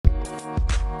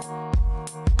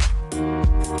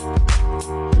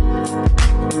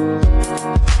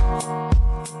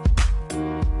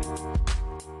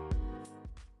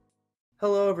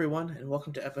everyone, and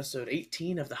welcome to episode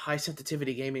 18 of the High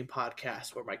Sensitivity Gaming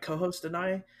Podcast, where my co host and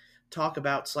I talk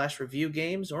about slash review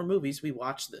games or movies we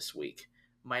watched this week.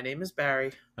 My name is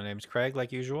Barry, My name's Craig,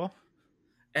 like usual.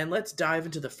 and let's dive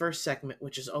into the first segment,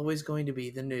 which is always going to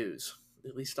be the news,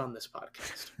 at least on this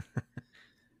podcast.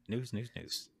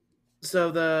 News. So,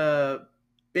 the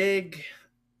big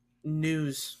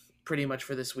news pretty much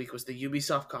for this week was the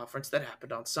Ubisoft conference that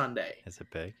happened on Sunday. Is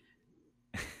it big?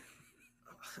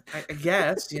 I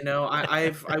guess,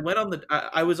 I went on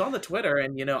I was on the Twitter,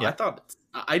 and Yeah. I thought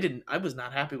I was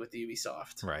not happy with the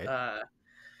Ubisoft Right.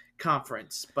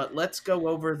 conference, but let's go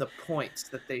over the points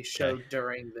that they showed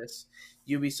during this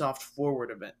Ubisoft Forward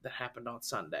event that happened on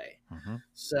Sunday. Mm-hmm.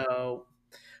 So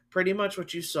pretty much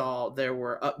what you saw, there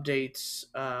were updates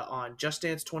on Just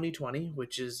Dance 2020,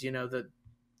 which is the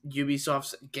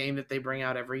Ubisoft's game that they bring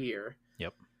out every year.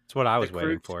 Yep, it's what I was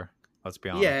waiting for. Let's be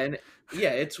honest.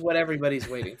 It's what everybody's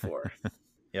waiting for.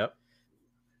 Yep.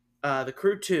 The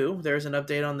Crew 2, there's an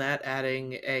update on that,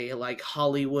 adding a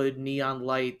Hollywood neon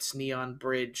lights, neon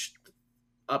bridge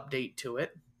update to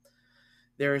it.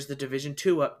 There's the Division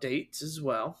 2 updates as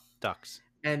well. Ducks.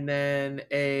 And then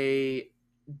a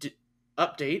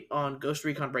update on Ghost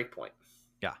Recon Breakpoint.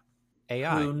 Yeah.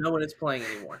 AI. Who no one is playing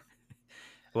anymore.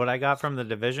 What I got from the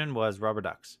Division was rubber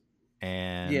ducks.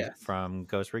 And from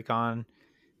Ghost Recon,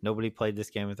 nobody played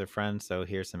this game with their friends, so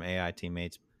here's some AI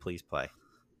teammates. Please play.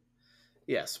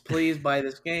 Yes, please buy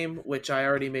this game, which I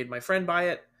already made my friend buy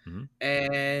it,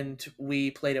 and we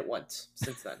played it once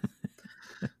since then.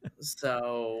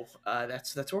 So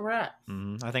that's where we're at.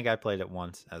 I think I played it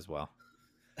once as well.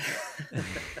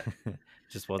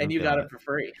 Just wasn't. And you got it for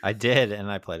free. I did,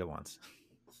 and I played it once.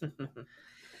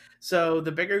 So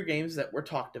the bigger games that were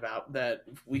talked about that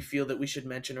we feel that we should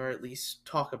mention or at least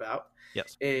talk about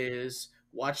is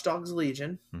Watch Dogs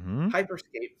Legion,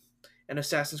 Hyperscape, and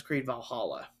Assassin's Creed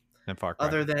Valhalla. And Far Cry.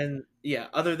 Other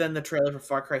than the trailer for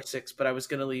Far Cry 6, but I was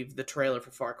going to leave the trailer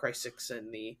for Far Cry 6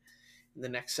 in the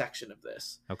next section of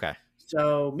this. Okay.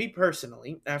 So me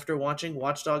personally, after watching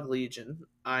Watch Dogs Legion,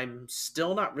 I'm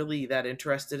still not really that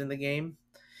interested in the game.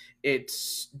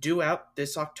 It's due out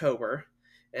this October.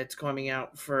 It's coming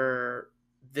out for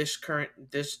this current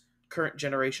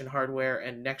generation hardware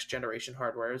and next generation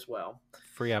hardware as well.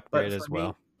 Free upgrade as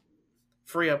well.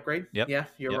 Free upgrade? Yep. Yeah,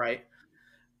 you're right.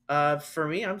 For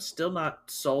me, I'm still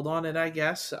not sold on it, I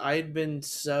guess. I'd been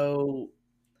so...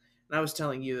 And I was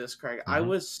telling you this, Craig. I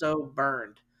was so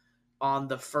burned on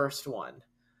the first one.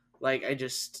 It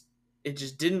just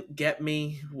didn't get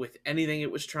me with anything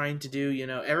it was trying to do.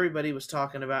 Everybody was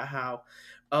talking about how,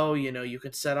 you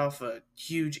can set off a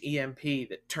huge EMP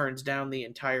that turns down the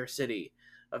entire city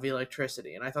of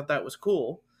electricity. And I thought that was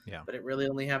cool. Yeah. But it really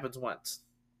only happens once.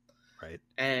 Right.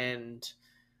 And,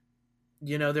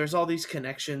 there's all these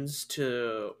connections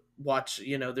to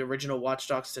the original Watch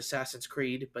Dogs to Assassin's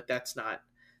Creed, but that's not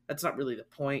really the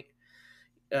point.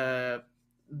 The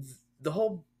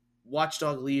whole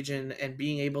Watchdog Legion and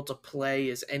being able to play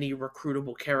as any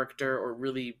recruitable character, or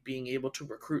really being able to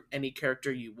recruit any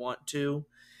character you want to,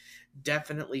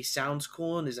 definitely sounds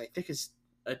cool, and I think is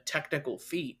a technical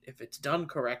feat if it's done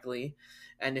correctly,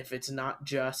 and if it's not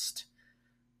just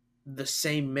the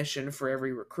same mission for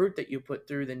every recruit that you put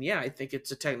through, then I think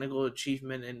it's a technical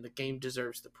achievement and the game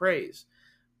deserves the praise.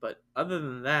 But other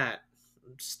than that,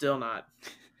 I'm still not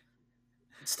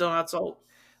sold.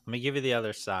 Let me give you the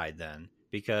other side then,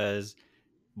 because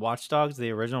Watch Dogs,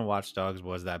 the original Watch Dogs,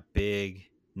 was that big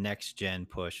next gen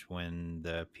push when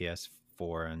the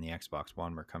PS4 and the Xbox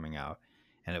One were coming out,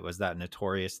 and it was that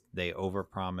notorious they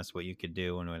overpromised what you could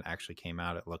do, and when it actually came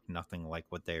out, it looked nothing like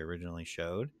what they originally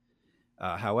showed.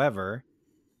 However,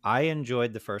 I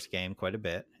enjoyed the first game quite a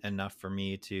bit, enough for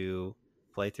me to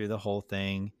play through the whole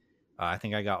thing. I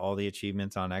think I got all the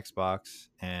achievements on Xbox,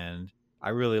 and I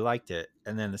really liked it.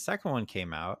 And then the second one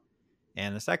came out,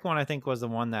 and the second one I think was the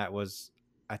one that was,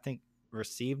 I think,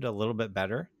 received a little bit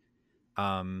better.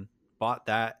 Bought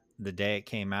that the day it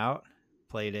came out,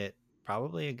 played it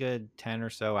probably a good 10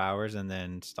 or so hours, and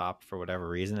then stopped for whatever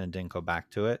reason and didn't go back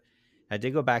to it. I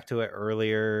did go back to it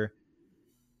earlier.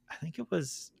 I think it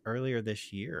was earlier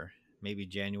this year, maybe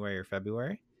January or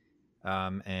February.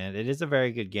 And it is a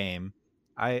very good game.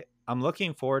 I'm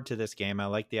looking forward to this game. I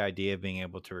like the idea of being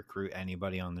able to recruit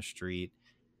anybody on the street.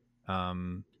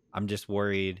 I'm just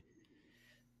worried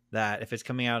that if it's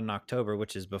coming out in October,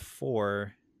 which is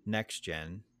before next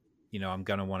gen, I'm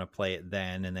going to want to play it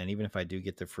then. And then even if I do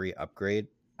get the free upgrade,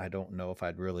 I don't know if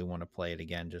I'd really want to play it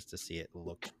again just to see it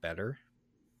look better.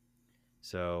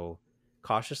 So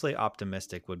cautiously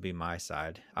optimistic would be my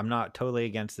side. I'm not totally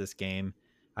against this game.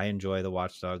 I enjoy the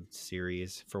Watch Dogs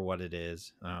series for what it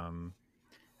is.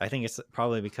 I think it's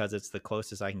probably because it's the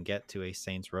closest I can get to a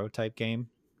Saints Row type game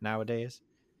nowadays.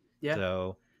 Yeah.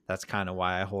 So that's kind of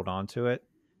why I hold on to it.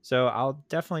 So I'll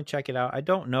definitely check it out. I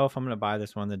don't know if I'm going to buy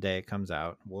this one the day it comes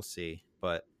out. We'll see.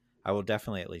 But I will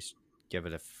definitely at least give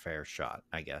it a fair shot,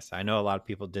 I guess. I know a lot of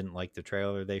people didn't like the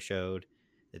trailer they showed.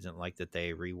 They didn't like that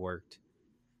they reworked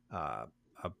uh,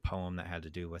 a poem that had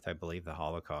to do with, I believe, the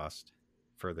Holocaust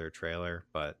for their trailer.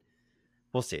 But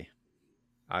we'll see.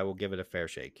 I will give it a fair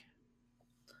shake.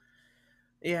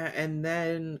 Yeah, and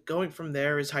then going from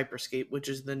there is Hyperscape, which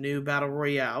is the new battle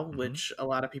royale, Mm-hmm. which a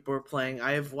lot of people are playing.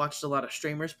 I have watched a lot of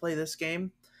streamers play this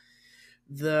game.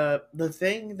 The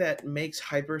thing that makes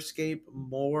Hyperscape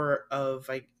more of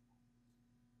a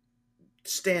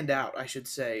stand out, I should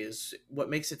say, is what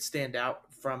makes it stand out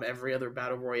from every other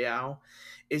battle royale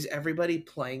is everybody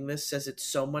playing this says it's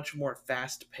so much more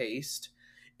fast paced.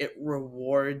 It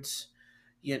rewards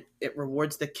it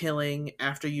rewards the killing.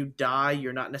 After you die,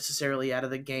 you're not necessarily out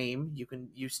of the game.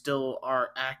 You still are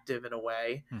active in a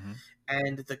way. Mm-hmm.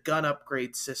 And the gun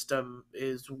upgrade system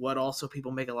is what also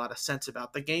people make a lot of sense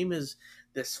about. The game is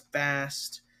this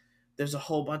fast. There's a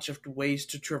whole bunch of ways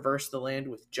to traverse the land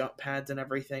with jump pads and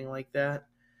everything like that.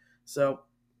 So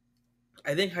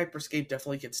I think Hyperscape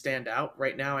definitely can stand out.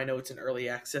 Right now, I know it's in early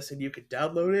access and you could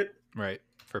download it. Right.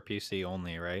 For PC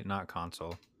only, right? Not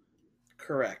console.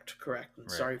 Correct, correct. And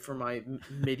Right. sorry for my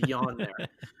mid yawn there,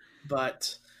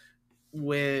 but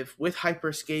with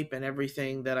Hyperscape and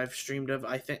everything that I've streamed of,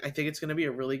 I think it's going to be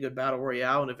a really good battle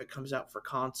royale. And if it comes out for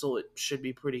console, it should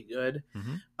be pretty good.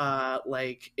 Mm-hmm.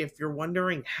 Like if you're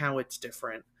wondering how it's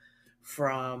different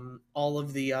from all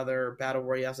of the other battle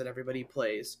royales that everybody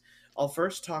plays, I'll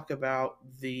first talk about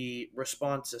the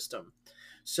respawn system.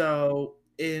 So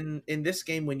in this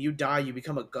game, when you die, you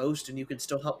become a ghost, and you can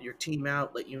still help your team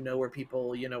out, let you know where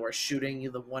people are shooting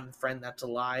you, the one friend that's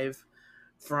alive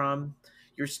from.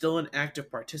 You're still an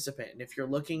active participant, and if you're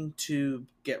looking to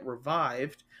get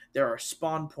revived, there are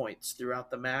spawn points throughout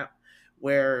the map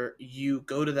where you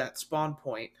go to that spawn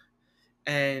point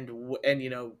and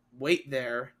wait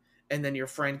there, and then your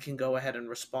friend can go ahead and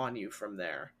respawn you from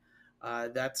there.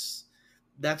 That's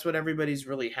what everybody's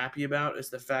really happy about, is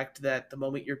the fact that the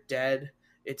moment you're dead,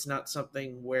 it's not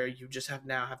something where you just have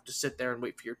to sit there and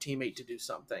wait for your teammate to do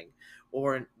something,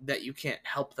 or that you can't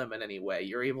help them in any way.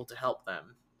 You're able to help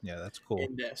them Yeah, that's cool.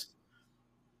 in this.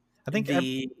 I think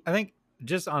The I think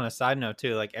just on a side note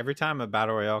too, like every time a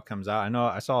battle royale comes out, I know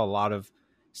I saw a lot of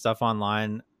stuff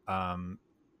online,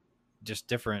 just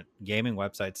different gaming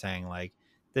websites saying like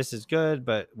this is good,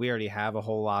 but we already have a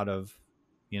whole lot of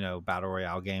battle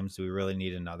royale games. Do we really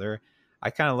need another? I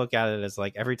kind of look at it as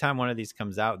like every time one of these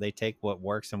comes out, they take what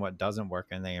works and what doesn't work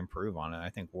and they improve on it.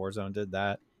 I think Warzone did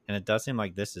that, and it does seem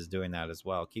like this is doing that as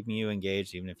well. Keeping you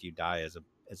engaged even if you die is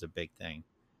a big thing.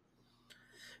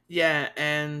 Yeah,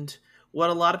 and what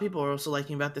a lot of people are also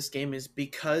liking about this game is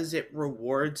because it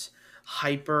rewards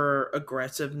hyper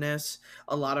aggressiveness.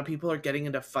 A lot of people are getting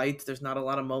into fights. There's not a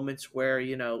lot of moments where,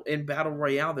 in Battle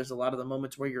Royale, there's a lot of the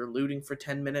moments where you're looting for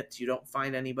 10 minutes, you don't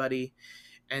find anybody,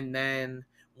 and then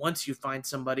once you find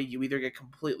somebody, you either get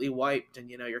completely wiped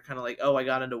and, you're kind of like, oh, I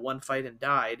got into one fight and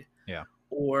died, Yeah.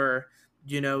 or,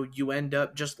 you end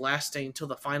up just lasting until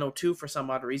the final two for some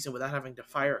odd reason without having to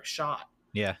fire a shot,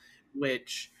 Yeah.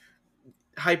 which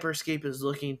Hyperscape is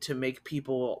looking to make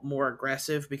people more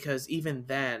aggressive, because even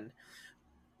then,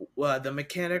 the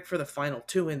mechanic for the final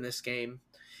two in this game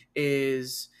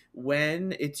is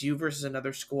when it's you versus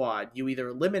another squad, you either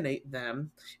eliminate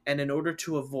them, and in order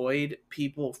to avoid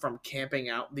people from camping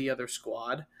out the other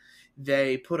squad,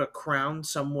 they put a crown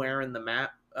somewhere in the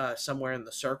map, somewhere in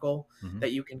the circle Mm-hmm.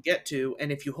 that you can get to,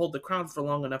 and if you hold the crown for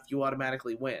long enough, you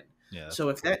automatically win. Yeah, that's So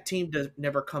if cool. that team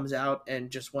never comes out and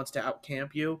just wants to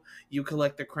outcamp you, you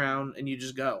collect the crown and you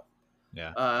just go.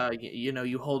 Yeah.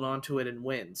 You hold on to it and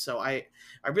win. So I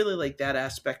really like that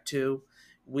aspect too.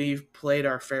 We've played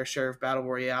our fair share of battle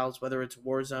royales, whether it's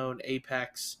Warzone,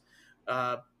 Apex,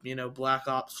 Black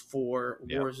Ops 4,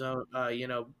 Yeah.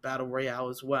 Warzone, battle royale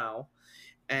as well.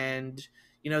 And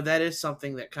that is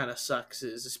something that kind of sucks,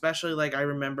 is especially like I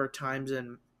remember times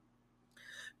in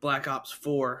Black Ops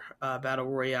 4 battle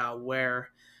royale where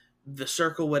the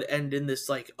circle would end in this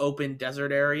like open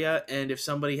desert area, and if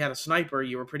somebody had a sniper,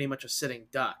 you were pretty much a sitting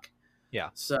duck. Yeah.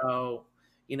 So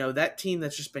that team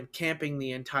that's just been camping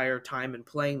the entire time and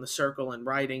playing the circle and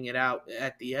riding it out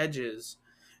at the edges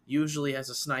usually has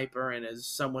a sniper and is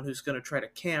someone who's going to try to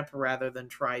camp rather than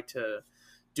try to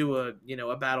do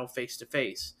a battle face to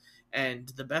face. And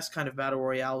the best kind of battle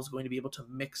royale is going to be able to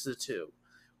mix the two,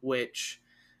 which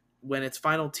when it's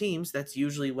final teams, that's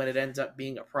usually when it ends up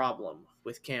being a problem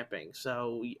with camping.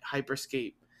 So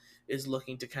Hyperscape is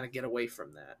looking to kind of get away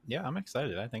from that. Yeah, I'm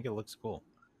excited. I think it looks cool.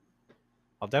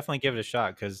 I'll definitely give it a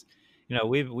shot because,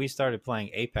 we started playing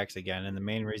Apex again, and the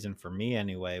main reason for me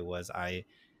anyway was I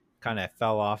kind of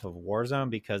fell off of Warzone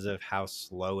because of how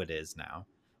slow it is now.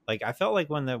 Like I felt like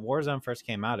when the Warzone first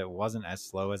came out, it wasn't as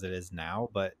slow as it is now,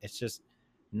 but it's just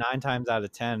 9 times out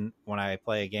of 10 when I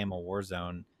play a game of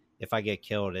Warzone, if I get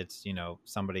killed, it's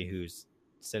somebody who's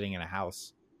sitting in a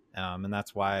house, and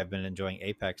that's why I've been enjoying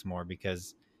Apex more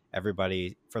because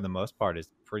everybody, for the most part,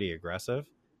 is pretty aggressive,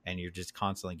 and you're just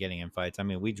constantly getting in fights. I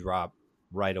mean, we drop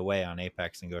right away on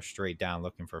Apex and go straight down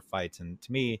looking for fights, and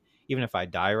to me, even if I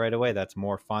die right away, that's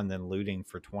more fun than looting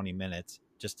for 20 minutes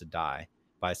just to die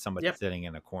by somebody Yep. sitting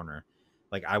in a corner.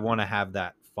 Like I want to have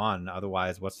that fun.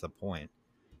 Otherwise, what's the point?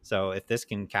 So if this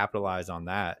can capitalize on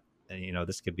that, then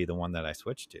this could be the one that I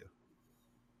switch to.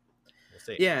 We'll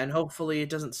see. Yeah, and hopefully it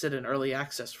doesn't sit in early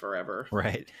access forever.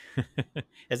 Right.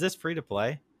 Is this free to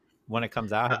play when it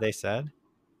comes out? Uh, Have they said?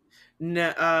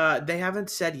 No, they haven't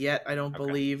said yet. I don't Okay.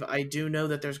 believe. I do know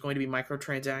that there's going to be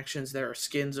microtransactions. There are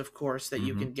skins, of course, that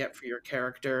you Mm-hmm. can get for your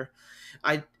character.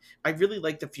 I I really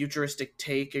like the futuristic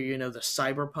take, or the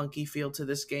cyberpunky feel to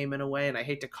this game in a way. And I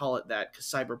hate to call it that because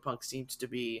cyberpunk seems to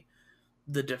be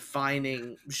the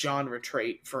defining genre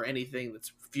trait for anything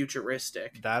that's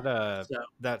futuristic. That So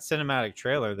that cinematic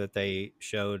trailer that they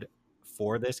showed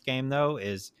for this game though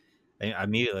is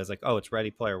immediately I was like, oh, it's Ready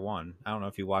Player One. I don't know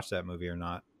if you watched that movie or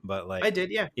not, but like, I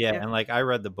did, yeah, yeah, yeah, and like I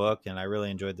read the book and I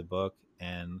really enjoyed the book,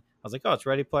 and I was like, oh, it's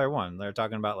Ready Player One. They're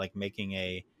talking about like making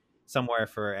a somewhere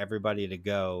for everybody to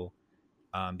go,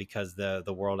 because the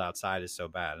world outside is so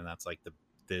bad, and that's like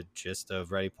the gist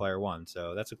of Ready Player One.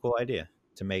 So that's a cool idea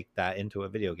to make that into a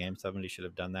video game. Somebody should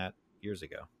have done that years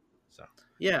ago. So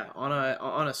yeah. On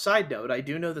a side note, I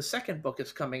do know the second book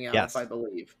is coming out, if I yes,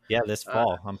 believe. yeah, this Uh,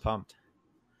 fall. I'm pumped.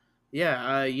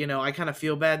 Yeah, I kind of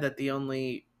feel bad that the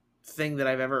only thing that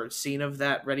I've ever seen of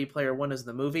that Ready Player One is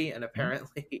the movie, and Mhm.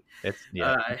 apparently, It's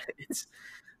yeah, it's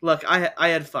look. I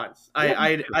had fun.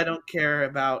 yeah. Me I don't care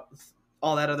about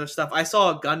all that other stuff. I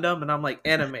saw a Gundam, and I'm like,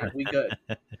 anime, we good.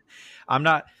 too. I'm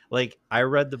not like I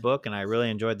read the book and I really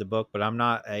enjoyed the book, but I'm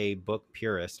not a book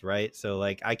purist, right? So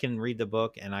like I can read the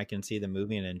book and I can see the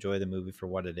movie and enjoy the movie for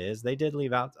what it is. They did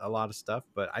leave out a lot of stuff,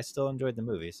 but I still enjoyed the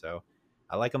movie, so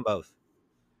I like them both.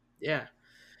 Yeah.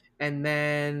 And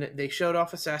then they showed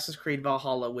off Assassin's Creed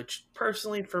Valhalla, which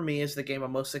personally for me is the game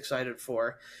I'm most excited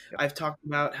for. Yep. I've talked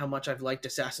about how much I've liked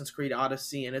Assassin's Creed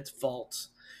Odyssey and its faults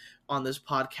on this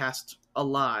podcast a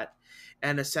lot.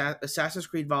 And Assassin's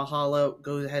Creed Valhalla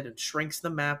goes ahead and shrinks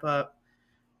the map up,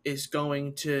 is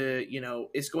going to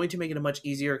make it a much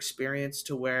easier experience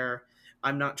to where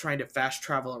I'm not trying to fast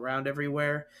travel around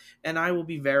everywhere. And I will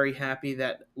be very happy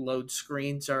that load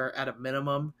screens are at a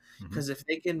minimum, Hmm. because if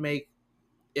they can make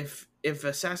if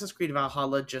Assassin's Creed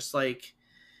Valhalla just like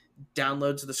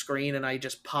downloads the screen and I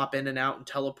just pop in and out and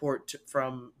teleport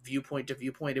from viewpoint to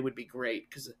viewpoint, it would be great,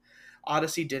 because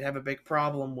Odyssey did have a big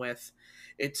problem with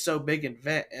it's so big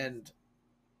and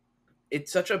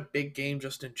it's such a big game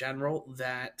just in general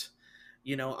that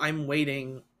I'm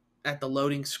waiting at the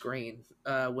loading screen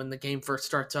when the game first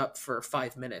starts up for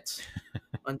 5 minutes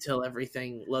until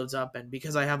everything loads up, and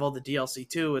because I have all the DLC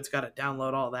too, it's got to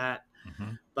download all that.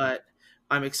 Hmm. But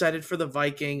I'm excited for the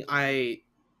Viking. I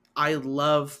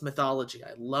love mythology.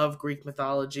 I love Greek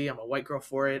mythology. I'm a white girl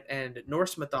for it. And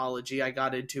Norse mythology I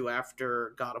got into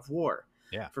after God of War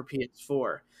Yeah. for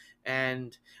PS4.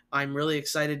 And I'm really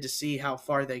excited to see how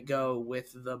far they go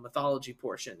with the mythology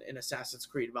portion in Assassin's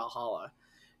Creed Valhalla.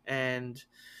 And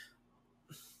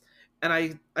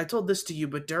I told this to you,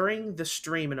 but during the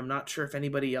stream, and I'm not sure if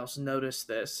anybody else noticed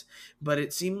this, but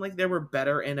it seemed like there were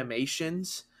better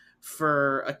animations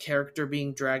for a character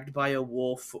being dragged by a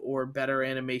wolf, or better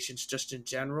animations just in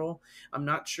general. I'm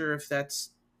not sure if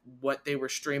that's what they were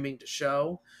streaming to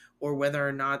show, or whether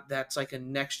or not that's like a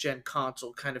next gen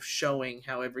console kind of showing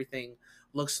how everything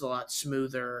looks a lot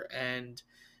smoother, and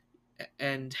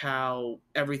how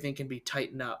everything can be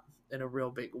tightened up in a real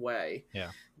big way.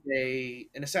 Yeah. They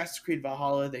in Assassin's Creed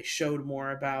Valhalla, they showed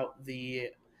more about the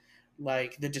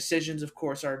decisions, of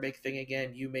course, are a big thing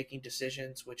again. You making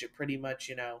decisions, which it pretty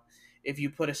much, if you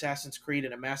put Assassin's Creed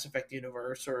in a Mass Effect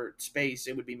universe or space,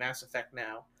 it would be Mass Effect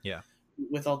now, Yeah.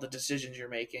 with all the decisions you're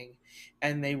making.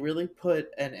 And they really put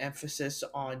an emphasis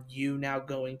on you now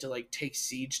going to like take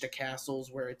siege to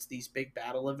castles where it's these big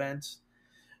battle events,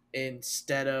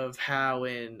 instead of how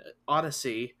in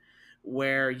Odyssey,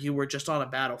 where you were just on a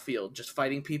battlefield, just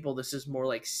fighting people. This is more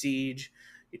like siege.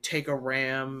 You take a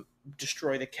ram,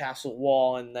 destroy the castle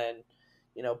wall, and then,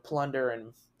 plunder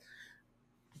and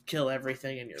kill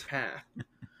everything in your path.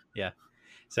 Yeah.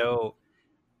 So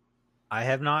I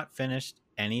have not finished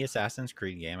any Assassin's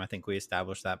Creed game. I think we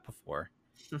established that before.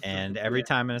 And every Yeah.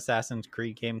 time an Assassin's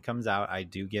Creed game comes out, I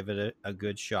do give it a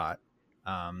good shot,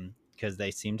 because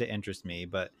they seem to interest me.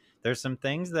 But there's some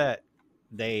things that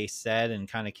they said and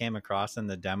kind of came across in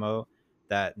the demo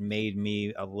that made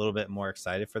me a little bit more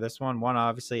excited for this one. One,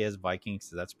 obviously, is Vikings,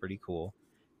 so that's pretty cool.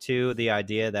 Two, the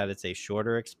idea that it's a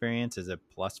shorter experience is a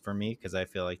plus for me because I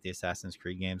feel like the Assassin's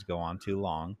Creed games go on too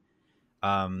long.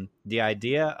 The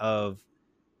idea of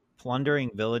plundering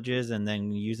villages and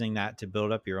then using that to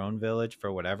build up your own village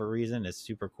for whatever reason is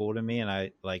super cool to me, and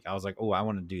I was like, oh, I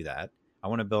want to do that. I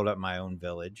want to build up my own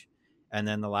village. And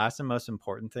then the last and most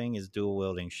important thing is dual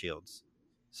wielding shields.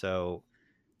 So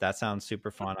that sounds super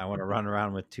fun. I want to run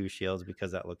around with two shields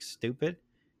because that looks stupid,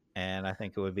 and I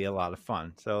think it would be a lot of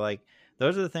fun. So like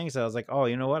those are the things that I was like, oh,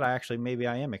 you know what? I actually maybe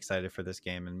I am excited for this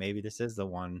game, and maybe this is the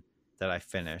one that I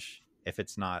finish. If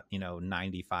it's not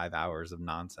 95 hours of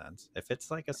nonsense, if it's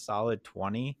like a solid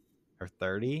 20 or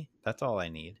 30, that's all I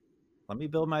need. Let me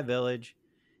build my village.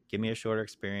 Give me a shorter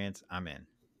experience. I'm in.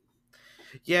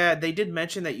 Yeah, they did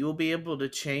mention that you will be able to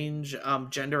change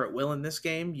gender at will in this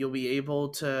game. You'll be able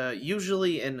to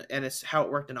usually, and it's how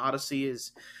it worked in Odyssey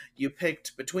is you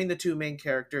picked between the two main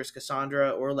characters,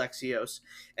 Cassandra or Alexios,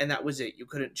 and that was it. You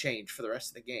couldn't change for the rest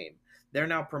of the game. They're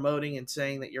now promoting and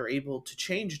saying that you're able to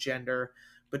change gender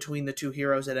between the two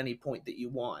heroes at any point that you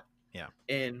want Yeah.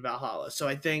 in Valhalla. So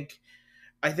I think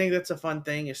that's a fun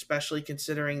thing, especially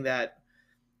considering that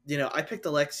I picked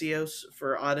Alexios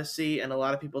for Odyssey, and a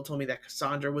lot of people told me that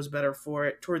Cassandra was better for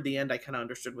it. Toward the end, I kind of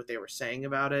understood what they were saying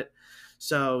about it.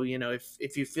 So,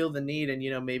 if you feel the need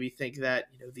and maybe think that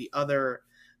the other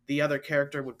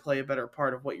character would play a better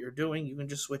part of what you're doing, you can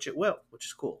just switch at will, which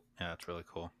is cool. Yeah, it's really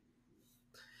cool.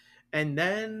 And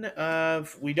then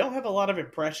we don't have a lot of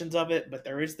impressions of it, but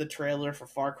there is the trailer for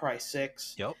Far Cry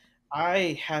 6. Yep.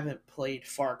 I haven't played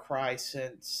Far Cry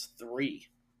since 3.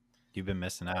 You've been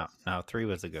missing out. No, 3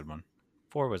 was a good one.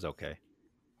 4 was okay.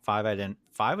 5 I didn't.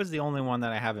 5 was the only one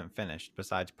that I haven't finished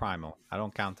besides Primal. I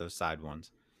don't count those side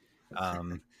ones.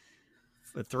 Um,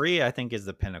 3 I think is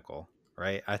the pinnacle,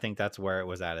 right? I think that's where it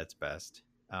was at its best.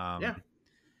 Yeah.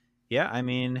 Yeah, I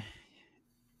mean,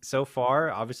 so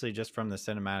far, obviously, just from the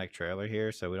cinematic trailer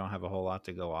here, so we don't have a whole lot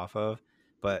to go off of.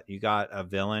 But you got a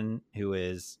villain who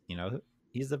is,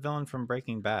 he's the villain from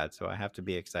Breaking Bad, so I have to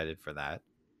be excited for that.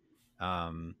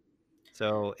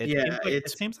 So Yeah, it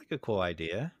seems like a cool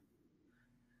idea.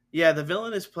 Yeah, the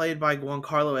villain is played by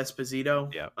Giancarlo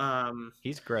Esposito. Yeah,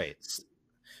 he's great.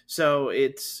 So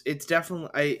it's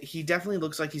definitely he definitely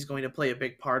looks like he's going to play a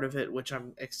big part of it, which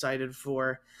I'm excited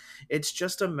for. It's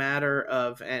just a matter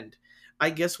of, and I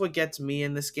guess what gets me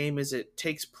in this game is it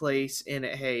takes place in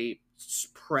a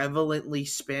prevalently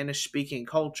Spanish speaking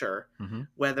culture, Mm-hmm.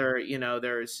 whether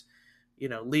there's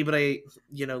libre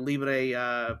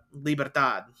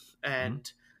libertad Mm-hmm.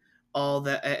 and all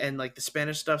that, and like the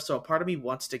Spanish stuff. So a part of me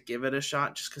wants to give it a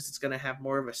shot just because it's going to have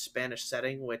more of a Spanish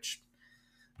setting, which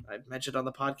I've mentioned on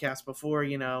the podcast before.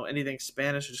 Anything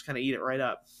Spanish, I just kind of eat it right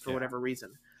up for whatever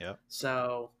reason. Yep.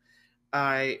 So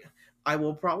I I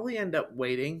will probably end up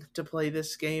waiting to play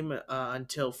this game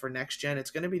until for next gen.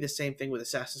 It's going to be the same thing with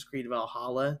Assassin's Creed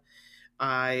Valhalla.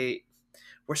 I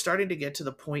We're starting to get to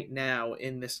the point now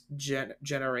in this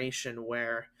generation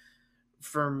where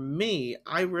for me,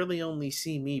 I really only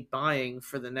see me buying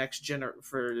for the next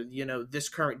for this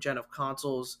current gen of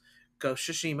consoles. Ghost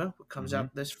Tsushima comes Mm-hmm.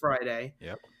 out this Friday,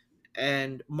 Yep.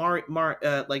 and like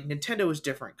Nintendo is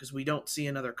different because we don't see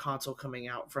another console coming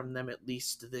out from them at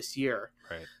least this year.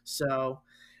 Right. So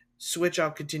Switch, I'll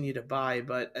continue to buy,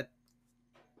 but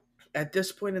at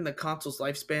this point in the console's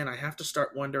lifespan, I have to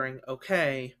start wondering,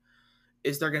 okay,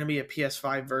 is there going to be a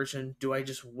PS5 version? Do I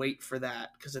just wait for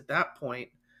that? Because at that point,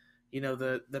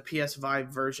 the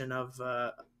PS5 version of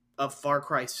Far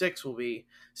Cry 6 will be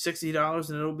 $60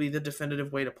 and it'll be the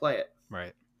definitive way to play it.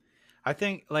 Right. I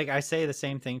think, like, I say the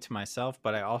same thing to myself,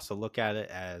 but I also look at it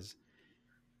as,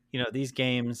 these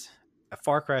games,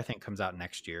 Far Cry, I think, comes out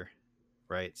next year,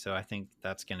 right? So I think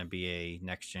that's going to be a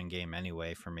next gen game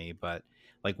anyway for me. But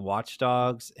like Watch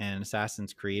Dogs and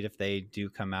Assassin's Creed, if they do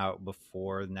come out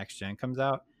before the next gen comes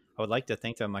out, I would like to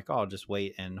think that I'm like, oh, I'll just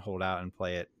wait and hold out and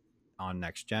play it on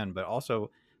next gen. But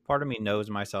also, part of me knows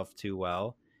myself too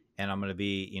well, and I'm going to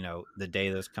be, the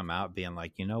day those come out, being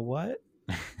like, you know what,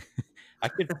 I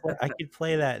could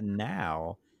play that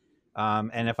now.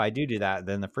 And if I do that,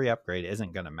 then the free upgrade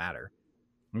isn't going to matter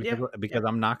Yeah, because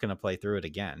I'm not going to play through it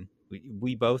again.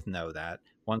 We both know that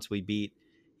once we beat,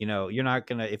 you're not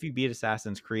going to, if you beat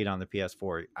Assassin's Creed on the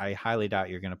PS4, I highly doubt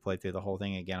you're going to play through the whole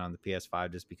thing again on the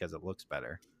PS5 just because it looks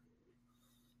better.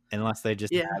 unless they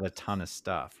just Yeah, add a ton of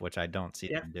stuff, which I don't see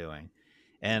yeah, them doing.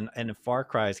 And in Far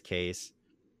Cry's case,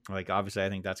 like obviously I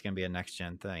think that's going to be a next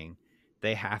gen thing.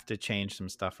 They have to change some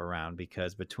stuff around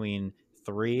because between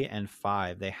 3 and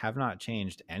 5 they have not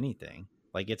changed anything.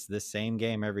 Like it's the same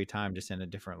game every time, just in a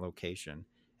different location.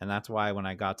 And that's why when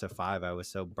I got to 5 I was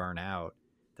so burnt out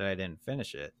that I didn't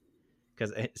finish it,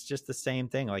 because it's just the same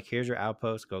thing. Like here's your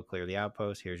outpost, go clear the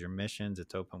outpost. Here's your missions,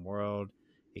 it's open world.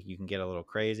 You can get a little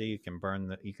crazy. You can burn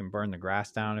the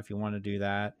grass down if you want to do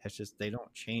that. It's just they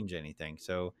don't change anything.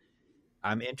 So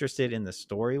I'm interested in the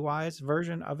story wise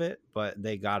version of it, but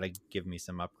they gotta give me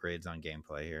some upgrades on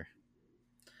gameplay here.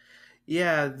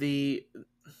 yeah.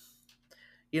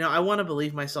 I want to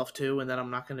believe myself too, and that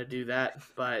I'm not going to do that.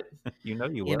 But You know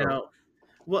you you will. know,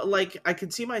 well, like I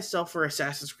could see myself for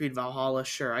Assassin's Creed Valhalla.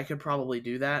 Sure, I could probably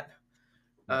do that.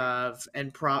 Right.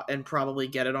 And probably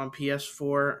get it on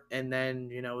PS4, and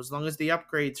then as long as the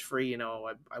upgrade's free,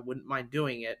 I wouldn't mind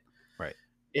doing it. Right.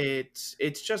 It's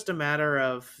just a matter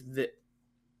of the.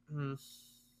 Hmm,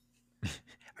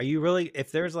 Are you really,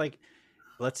 if there's like,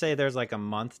 let's say there's like a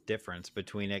month difference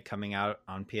between it coming out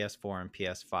on PS4 and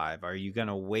PS5, are you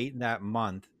gonna wait that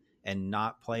month and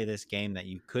not play this game that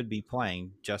you could be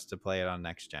playing just to play it on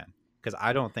next gen? Because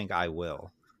I don't think I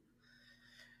will.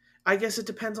 I guess it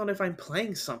depends on if I'm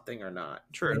playing something or not.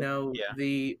 True.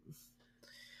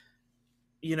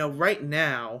 Yeah. Right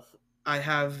now I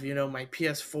have my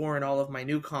PS4 and all of my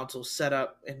new consoles set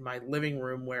up in my living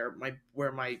room where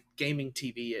my gaming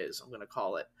TV is. I'm going to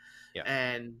call it. Yeah.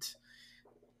 And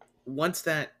once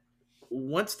that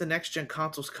once the next gen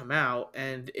consoles come out,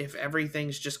 and if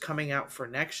everything's just coming out for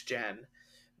next gen,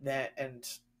 that and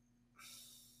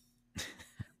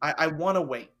I want to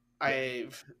wait. Yeah.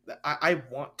 I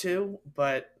want to,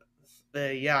 but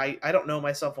yeah, I don't know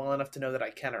myself well enough to know that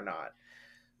I can or not.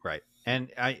 Right.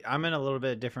 And I'm in a little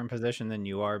bit different position than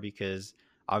you are because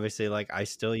obviously, like, I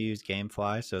still use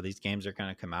Gamefly. So these games are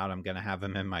going to come out. I'm going to have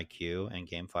them in my queue, and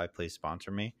Gamefly, please sponsor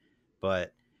me.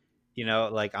 But,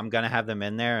 like, I'm going to have them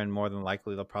in there, and more than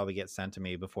likely, they'll probably get sent to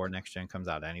me before next gen comes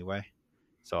out anyway.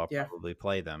 So I'll Yeah. probably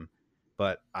play them.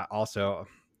 But I also,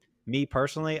 me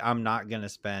personally, I'm not going to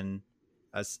spend.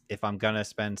 If I'm gonna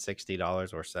spend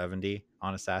 $60 or $70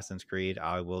 on Assassin's Creed,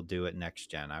 I will do it next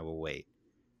gen. I will wait.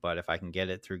 But if I can get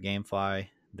it through GameFly,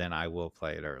 then I will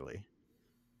play it early.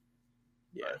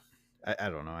 Yeah. But I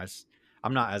don't know.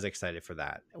 I'm not as excited for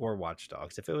that or Watch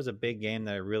Dogs. If it was a big game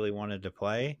that I really wanted to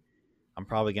play, I'm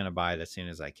probably gonna buy it as soon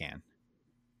as I can.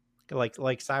 Like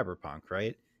Cyberpunk,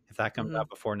 right? If that comes Hmm. out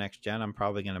before next gen, I'm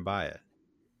probably gonna buy it.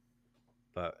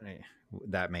 But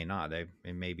that may not. It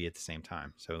may be at the same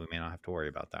time, so we may not have to worry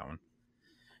about that one.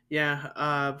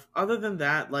 Yeah. Other than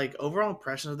that, like overall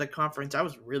impression of the conference, I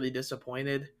was really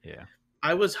disappointed. Yeah.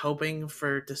 I was hoping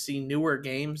to see newer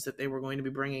games that they were going to be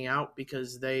bringing out,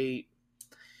 because they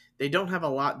don't have a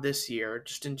lot this year,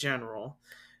 just in general,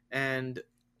 and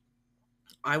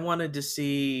I wanted to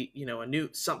see a new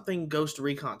something Ghost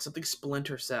Recon, something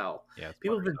Splinter Cell. Yeah.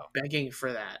 People Splinter have been Cell. begging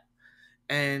for that,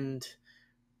 and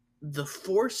the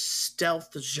forced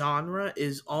stealth genre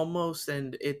is almost,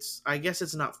 and I guess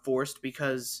it's not forced,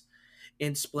 because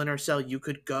in Splinter Cell you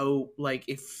could go, like,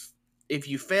 if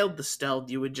you failed the stealth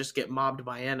you would just get mobbed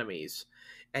by enemies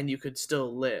and you could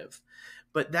still live.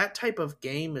 But that type of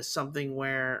game is something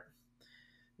where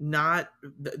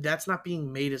that's not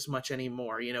being made as much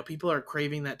anymore. People are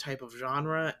craving that type of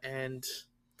genre, and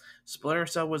Splinter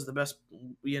Cell was the best,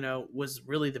 was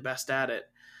really the best at it.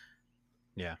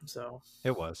 Yeah, So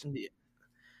it was.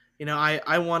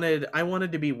 I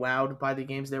wanted to be wowed by the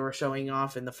games they were showing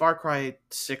off, and the Far Cry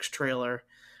 6 trailer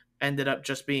ended up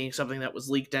just being something that was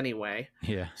leaked anyway.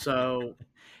 Yeah. So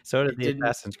So did it the didn't.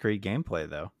 Assassin's Creed gameplay,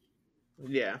 though.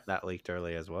 Yeah. That leaked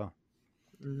early as well.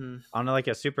 Hmm. On like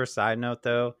a super side note,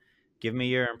 though, give me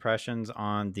your impressions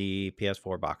on the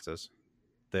PS4 boxes,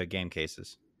 the game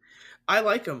cases. I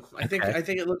like them. I think Okay. I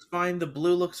think it looks fine. The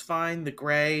blue looks fine. The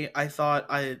gray, I thought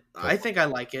I Totally. think I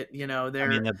like it. I mean,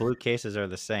 They're the blue cases are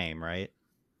the same, right?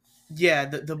 yeah.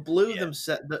 The blue Yeah.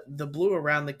 the blue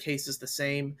around the case is the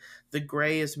same. The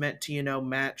gray is meant to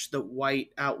match the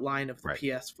white outline of the Right.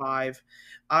 PS5.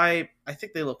 I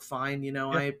think they look fine.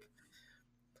 Yeah.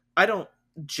 I don't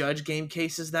judge game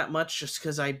cases that much, just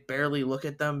because I barely look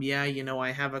at them. Yeah,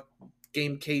 I have a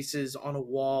game cases on a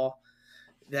wall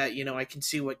that I can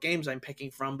see what games I'm picking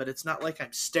from, but it's not like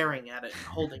I'm staring at it and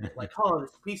holding it like, oh,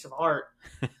 this piece of art.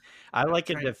 I like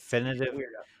a Trying to be a definitive.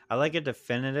 weirdo. I like a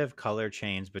definitive color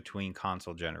change between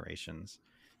console generations.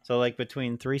 So, like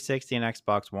between 360 and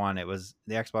Xbox One, it was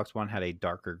the Xbox One had a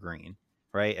darker green,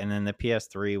 right, and then the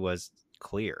PS3 was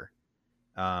clear.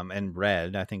 and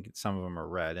red. I think some of them are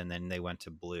red, and then they went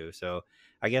to blue. So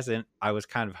I guess I was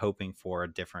kind of hoping for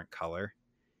a different color,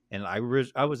 and I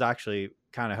was actually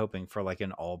kind of hoping for like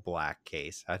an all black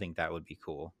case. I think that would be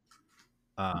cool.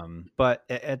 But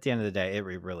at the end of the day, it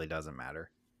really doesn't matter.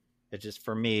 It's just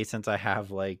for me, since I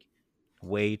have like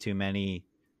way too many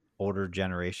older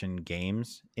generation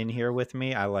games in here with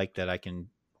me, I like that I can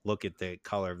look at the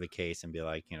color of the case and be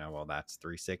like, well, that's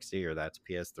 360 or that's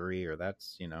PS3 or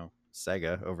that's,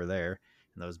 Sega over there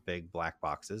in those big black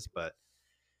boxes. But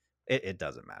it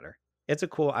doesn't matter. It's a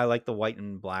cool, I like the white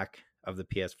and black of the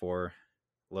PS4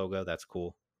 logo. That's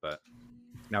cool. But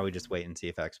now we just wait and see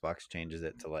if Xbox changes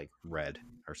it to like red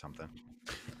or something.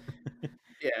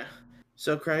 Yeah.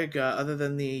 So, Craig, other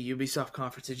than the Ubisoft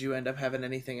conference, did you end up having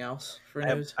anything else for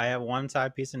news? I have one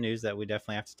side piece of news that we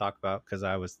definitely have to talk about because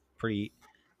I was pretty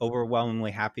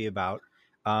overwhelmingly happy about.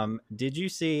 Did you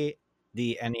see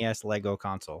the NES Lego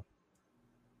console?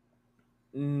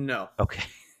 No. Okay.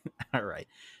 All right.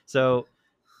 So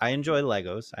I enjoy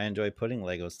Legos. I enjoy putting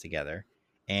Legos together.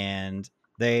 And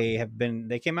they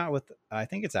came out with, I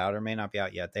think it's out or may not be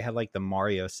out yet. They had like the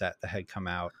Mario set that had come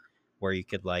out where you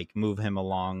could like move him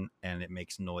along and it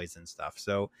makes noise and stuff.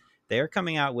 So they're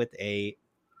coming out with a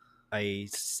Lego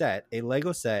set.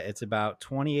 It's about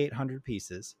 2,800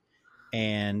 pieces,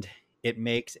 and it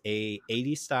makes a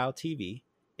 80s style TV.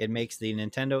 It makes the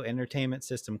Nintendo Entertainment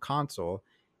System console.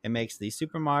 It makes the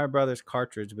Super Mario Brothers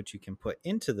cartridge, which you can put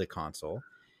into the console.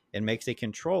 It makes a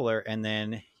controller, and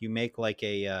then you make like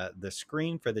the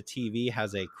screen for the TV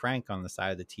has a crank on the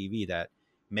side of the TV that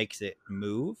makes it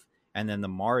move, and then the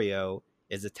Mario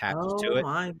is attached to Oh it.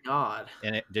 my God.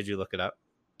 And did you look it up?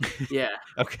 Yeah.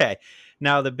 Okay.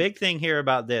 Now, the big thing here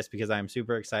about this, because I'm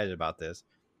super excited about this,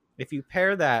 if you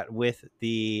pair that with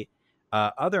the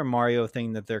other Mario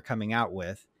thing that they're coming out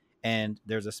with, and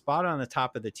there's a spot on the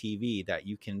top of the TV that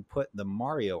you can put the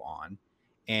Mario on,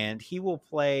 and he will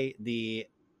play the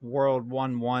World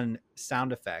 1-1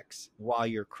 sound effects while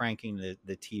you're cranking the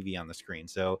TV on the screen.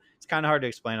 So it's kind of hard to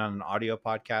explain on an audio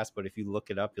podcast, but if you look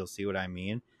it up, you'll see what I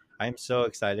mean. I'm so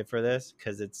excited for this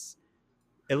because it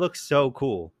looks so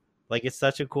cool. Like it's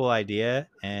such a cool idea,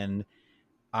 and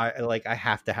I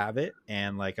have to have it,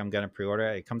 and like I'm gonna pre-order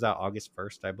it. It comes out August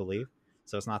 1st, I believe,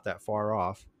 so it's not that far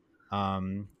off. I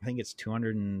think it's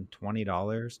 $220,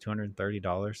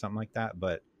 $230, something like that.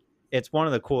 But it's one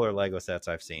of the cooler Lego sets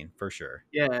I've seen for sure.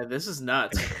 Yeah, this is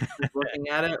nuts. Just looking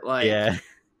at it, like Yeah,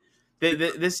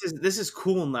 this is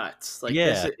cool nuts. Like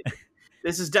yeah,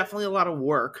 this is definitely a lot of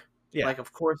work. yeah. Like,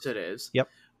 of course it is. Yep.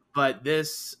 But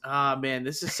this, man,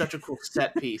 this is such a cool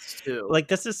set piece too. Like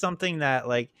this is something that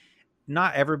like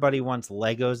not everybody wants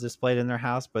Legos displayed in their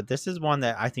house, but this is one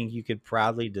that I think you could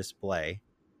proudly display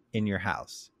in your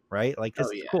house, right? Like this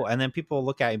Oh is yeah. cool. And then people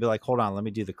look at it and be like, hold on, let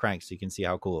me do the crank so you can see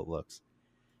how cool it looks.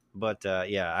 But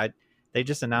yeah, they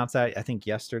just announced that I think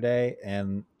yesterday,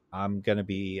 and I'm gonna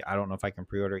be, I don't know if I can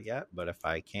pre-order it yet, but if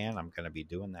I can, I'm gonna be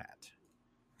doing that.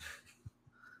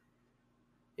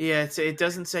 Yeah, it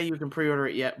doesn't say you can pre-order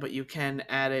it yet, but you can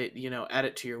add it, add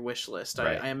it to your wish list.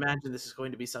 Right. I imagine this is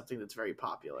going to be something that's very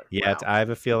popular. Yeah, Wow. I have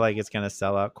a feel like it's gonna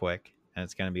sell out quick and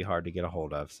it's gonna be hard to get a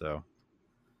hold of. So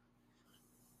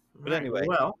but Right. anyway.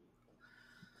 Well,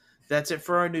 that's it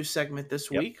for our news segment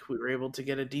this Yep. week. We were able to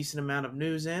get a decent amount of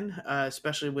news in,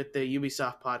 especially with the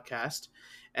Ubisoft podcast.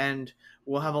 And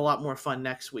we'll have a lot more fun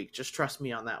next week. Just trust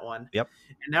me on that one. Yep.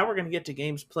 And now we're going to get to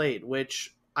games played,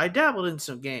 which I dabbled in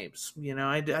some games.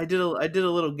 I did a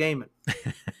little gaming.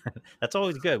 That's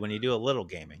always good when you do a little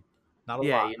gaming. Not a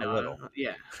Yeah, lot, a little.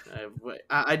 yeah.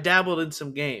 I dabbled in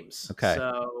some games. Okay.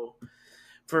 So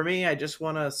for me, I just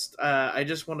want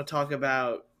to talk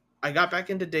about. I got back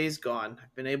into Days Gone.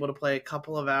 I've been able to play a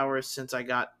couple of hours since I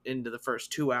got into the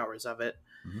first 2 hours of it,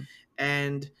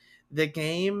 and the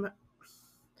game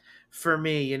for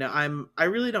me, I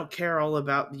really don't care all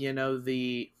about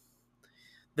the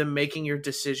making your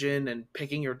decision and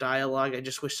picking your dialogue. I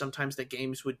just wish sometimes the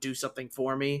games would do something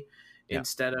for me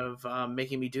instead of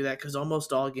making me do that, because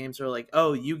almost all games are like,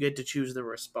 oh, you get to choose the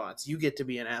response, you get to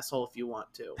be an asshole if you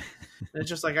want to. And it's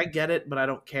just like, I get it, but I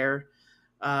don't care,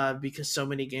 because so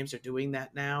many games are doing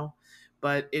that now.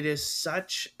 But it is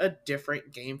such a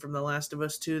different game from The Last of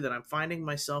Us 2 that I'm finding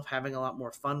myself having a lot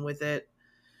more fun with it.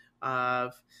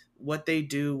 What they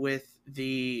do with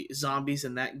the zombies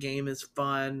in that game is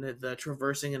fun. The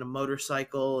traversing in a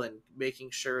motorcycle and making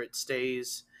sure it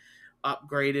stays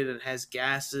upgraded and has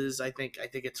gases, I think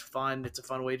it's fun. It's a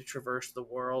fun way to traverse the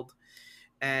world.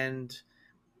 And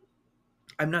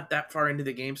I'm not that far into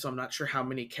the game, so I'm not sure how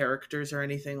many characters or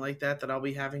anything like that I'll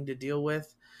be having to deal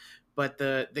with. but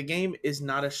the game is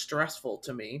not as stressful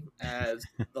to me as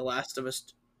The Last of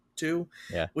Us 2,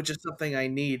 Yeah. which is something I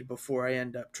need before I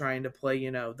end up trying to play,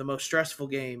 the most stressful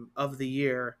game of the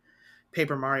year,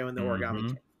 Paper Mario and the Origami Mm-hmm.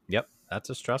 King. Yep, that's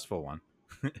a stressful one.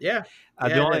 Yeah, The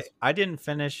yeah, it only is. I didn't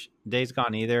finish Days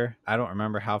Gone either. I don't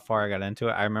remember how far I got into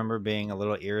it. I remember being a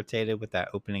little irritated with that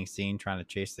opening scene trying to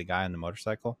chase the guy on the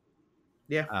motorcycle.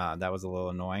 Yeah. That was a little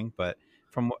annoying, but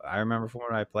from what I remember from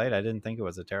when I played, I didn't think it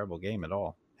was a terrible game at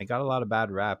all. It got a lot of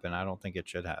bad rap, and I don't think it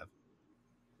should have.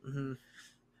 Hmm.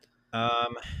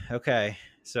 Um, okay,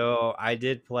 so I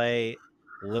did play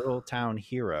Little Town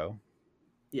Hero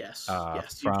Yes,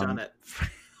 yes, you've done from it.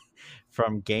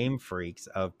 from Game Freaks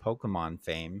of Pokemon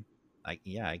fame. Like,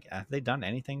 yeah, have they done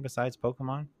anything besides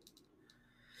Pokemon?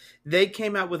 They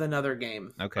came out with another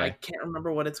game. I Okay, can't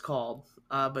remember what it's called,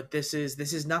 but this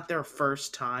is not their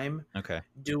first time okay.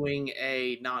 doing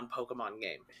a non-Pokemon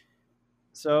game.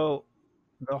 So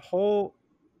the whole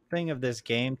thing of this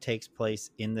game takes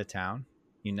place in the town.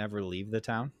 You never leave the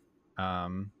town.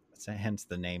 So hence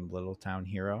the name Little Town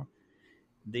Hero.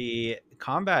 The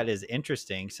combat is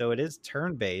interesting. So it is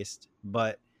turn based,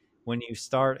 but when you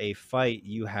start a fight,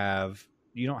 you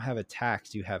don't have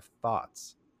attacks, you have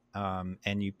thoughts.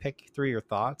 And you pick through your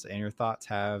thoughts, and your thoughts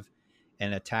have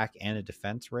an attack and a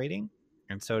defense rating,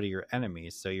 and so do your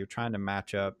enemies. So you're trying to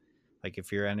match up. Like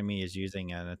if your enemy is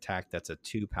using an attack that's a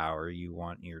 2 power, you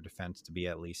want your defense to be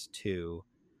at least 2,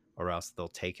 or else they'll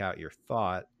take out your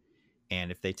thought.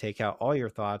 And if they take out all your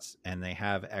thoughts and they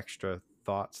have extra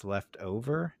thoughts left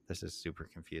over, this is super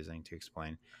confusing to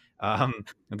explain.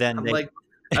 Then I'm they, like,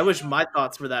 I wish my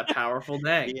thoughts were that powerful.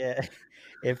 Dang. yeah,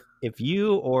 if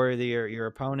you or your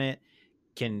opponent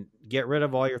can get rid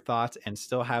of all your thoughts and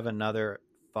still have another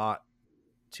thought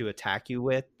to attack you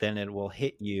with, then it will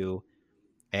hit you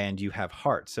and you have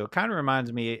hearts. So it kind of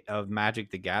reminds me of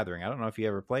Magic the Gathering. I don't know if you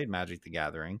ever played Magic the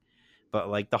Gathering, but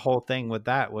like the whole thing with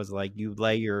that was like you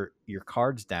lay your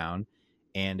cards down,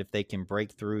 and if they can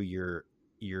break through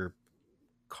your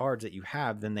cards that you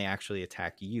have, then they actually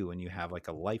attack you, and you have like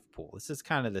a life pool. This is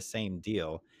kind of the same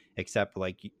deal, except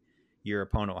like your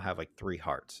opponent will have like 3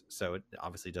 hearts. So it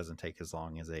obviously doesn't take as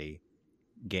long as a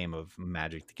game of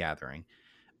Magic the Gathering.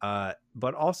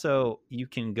 But also, you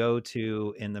can go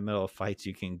to, in the middle of fights,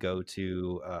 you can go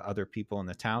to other people in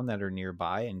the town that are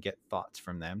nearby and get thoughts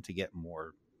from them to get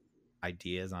more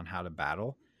ideas on how to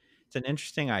battle. It's an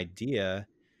interesting idea.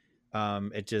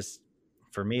 It just,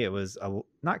 for me, it was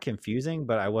not confusing,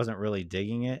 but I wasn't really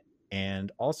digging it.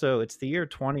 And also, it's the year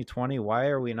 2020. Why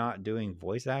are we not doing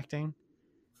voice acting?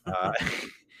 Uh,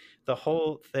 the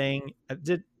whole thing.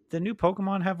 Did the new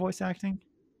Pokemon have voice acting?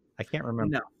 I can't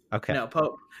remember. No, Okay. no.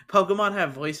 Pokemon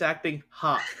have voice acting.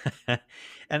 Ha.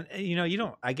 And you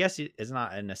don't, I guess it's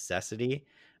not a necessity,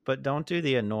 but don't do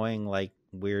the annoying like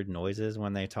weird noises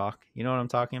when they talk. You know what I'm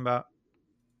talking about?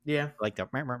 Yeah. Like the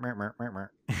mer, mer, mer, mer, mer,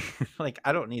 mer. Like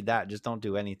I don't need that. Just don't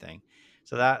do anything.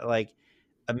 So that like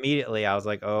immediately I was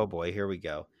like, oh boy, here we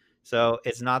go. So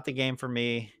it's not the game for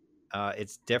me.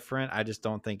 It's different. I just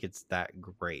don't think it's that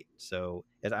great. So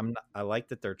I like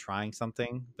that they're trying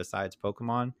something besides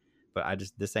Pokemon, but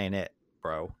this ain't it,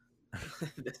 bro.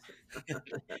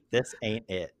 This ain't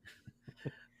it.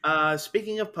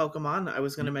 Speaking of Pokemon, I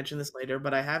was going to mention this later,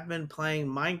 but I have been playing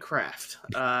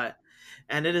Minecraft,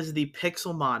 and it is the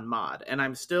Pixelmon mod, and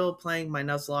I'm still playing my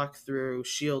Nuzlocke through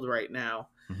Shield right now,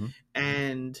 Mm-hmm.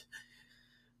 and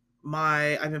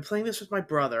I've been playing this with my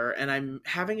brother, and I'm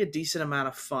having a decent amount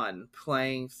of fun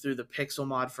playing through the Pixel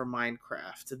mod for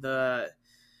Minecraft.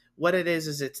 What it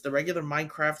is it's the regular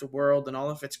Minecraft world and all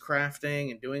of its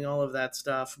crafting and doing all of that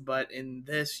stuff, but in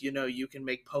this, you can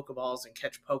make Pokeballs and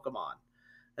catch Pokemon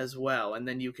as well, and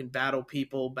then you can battle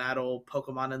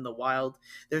Pokemon in the wild.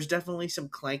 There's definitely some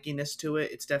clankiness to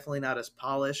it. It's definitely not as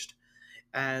polished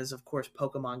as, of course,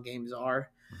 Pokemon games are,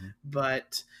 Mm-hmm.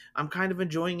 but I'm kind of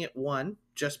enjoying it, one,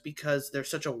 just because there's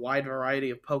such a wide variety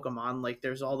of Pokemon. Like,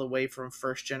 there's all the way from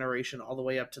first generation all the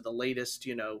way up to the latest,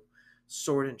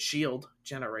 Sword and Shield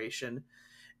generation,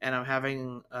 and I'm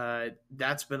having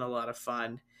that's been a lot of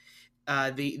fun.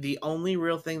 The only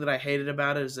real thing that I hated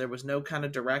about it is there was no kind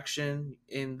of direction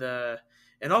in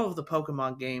all of the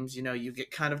Pokemon games. You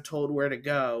get kind of told where to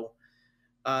go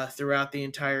throughout the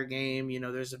entire game.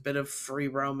 There's a bit of free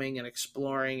roaming and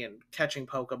exploring and catching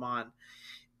Pokemon.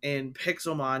 In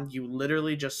Pixelmon, you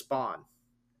literally just spawn,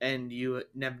 and you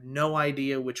have no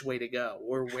idea which way to go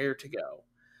or where to go,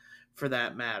 for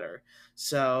that matter.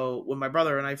 So when my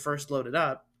brother and I first loaded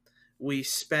up, we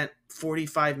spent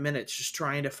 45 minutes just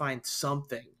trying to find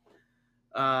something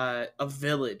a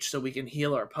village so we can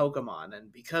heal our Pokemon.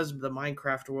 And because the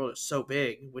Minecraft world is so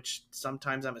big, which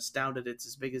sometimes I'm astounded it's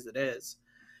as big as it is,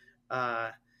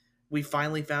 uh, we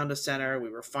finally found a center. We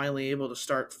were finally able to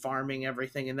start farming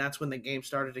everything, and that's when the game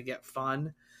started to get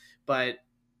fun. But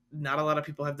not a lot of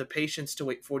people have the patience to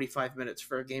wait 45 minutes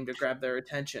for a game to grab their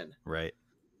attention. Right.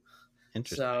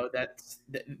 Interesting. So that's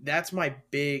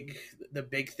the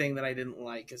big thing that I didn't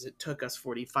like is it took us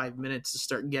 45 minutes to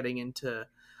start getting into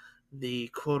the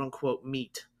quote unquote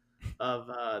meat of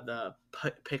the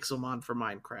Pixelmon for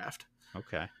Minecraft.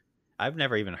 Okay. I've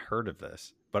never even heard of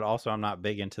this, but also I'm not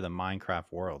big into the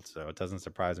Minecraft world, so it doesn't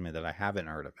surprise me that I haven't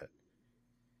heard of it.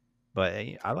 But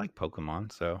I like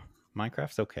Pokemon, so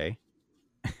Minecraft's okay.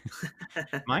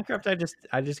 Minecraft,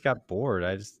 I just got bored.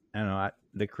 I don't know.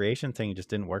 The creation thing just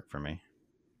didn't work for me.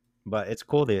 But it's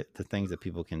cool the things that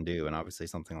people can do, and obviously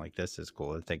something like this is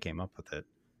cool that they came up with it.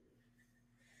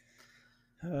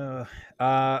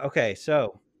 Okay,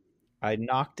 so I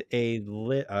knocked a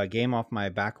game off my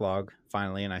backlog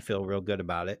finally, and I feel real good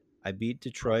about it. I beat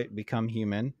Detroit Become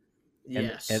Human, and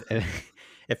Yes.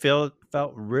 it felt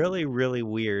really really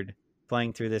weird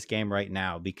playing through this game right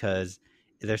now because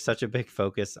there's such a big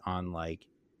focus on like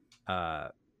uh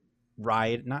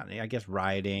not I guess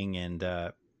rioting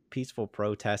and peaceful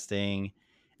protesting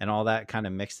and all that kind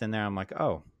of mixed in there. I'm like,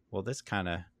 oh well, this kind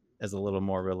of is a little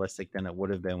more realistic than it would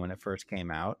have been when it first came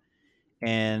out.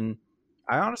 And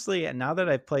I honestly, now that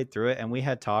I've played through it and we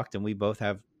had talked and we both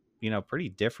have, pretty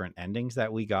different endings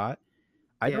that we got,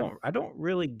 Yeah. I don't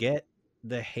really get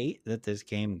the hate that this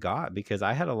game got because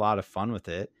I had a lot of fun with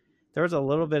it. There was a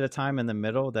little bit of time in the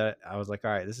middle that I was like,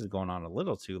 all right, this is going on a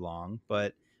little too long,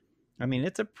 but I mean,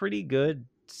 it's a pretty good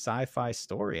sci-fi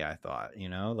story, I thought,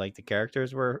 like the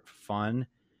characters were fun.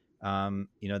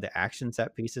 The action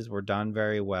set pieces were done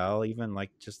very well. Even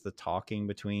like just the talking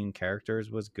between characters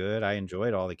was good. I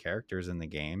enjoyed all the characters in the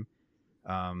game.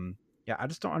 Yeah, I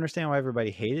just don't understand why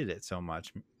everybody hated it so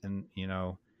much. And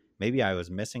maybe I was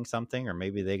missing something, or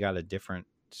maybe they got a different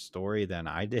story than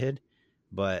I did.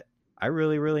 But I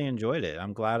really, really enjoyed it.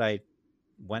 I'm glad I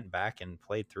went back and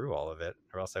played through all of it,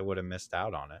 or else I would have missed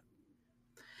out on it.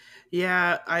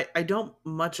 Yeah, I don't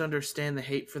much understand the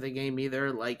hate for the game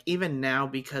either. Like, even now,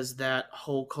 because that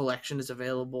whole collection is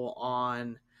available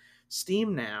on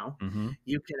Steam now, Mm-hmm.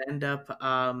 you can end up.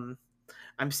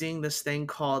 I'm seeing this thing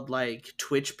called like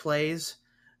Twitch Plays.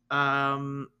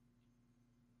 Um,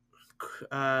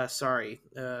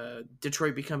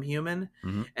 Detroit Become Human,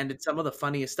 Mm-hmm. and it's some of the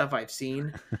funniest stuff I've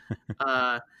seen.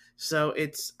 Uh, so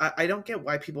I don't get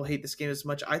why people hate this game as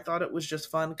much. I thought it was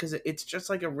just fun because it's just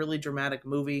like a really dramatic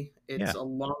movie. It's Yeah. a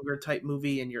longer type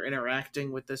movie, and you're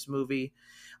interacting with this movie.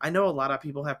 I know a lot of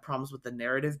people have problems with the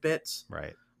narrative bits,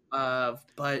 Right.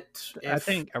 but I if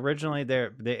think originally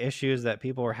the issues that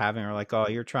people were having are like, oh,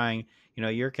 you're trying,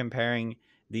 you're comparing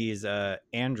these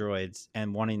androids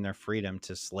and wanting their freedom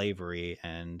to slavery,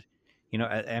 and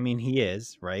I mean, he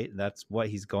is right. That's what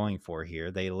he's going for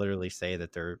here. They literally say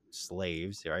that they're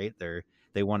slaves, right?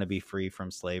 They want to be free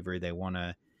from slavery. They want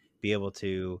to be able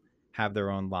to have their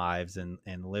own lives and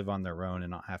live on their own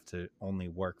and not have to only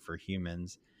work for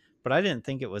humans. But I didn't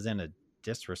think it was in a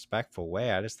disrespectful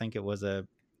way. I just think it was a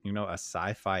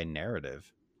sci-fi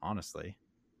narrative, honestly.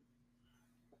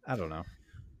 I don't know.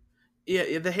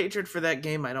 yeah, the hatred for that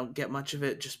game, I don't get much of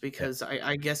it just Yeah. because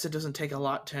I guess it doesn't take a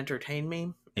lot to entertain me,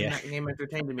 and Yeah. that game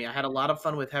entertained me. I had a lot of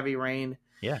fun with Heavy Rain.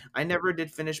 Yeah. I never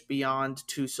did finish Beyond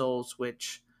Two Souls,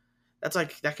 which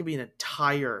that could be an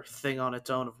entire thing on its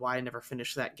own of why I never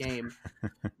finished that game.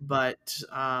 But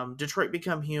Detroit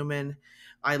Become Human,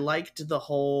 I liked the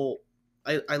whole.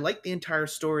 I liked the entire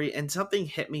story, and something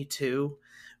hit me too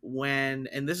when,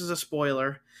 and this is a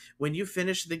spoiler, when you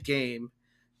finish the game,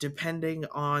 depending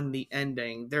on the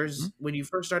ending, Mhm. when you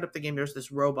first start up the game, there's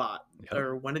this robot Yep.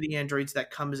 or one of the androids that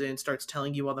comes in, starts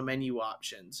telling you all the menu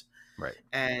options, Right.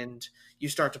 and you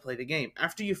start to play the game.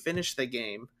 After you finish the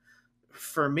game,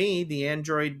 for me, the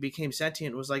android became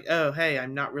sentient and was like, oh, hey,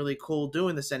 I'm not really cool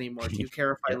doing this anymore. Do you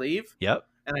care if I Yep. leave? Yep.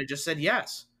 And I just said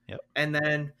yes. Yep. And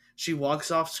then she walks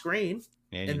off screen,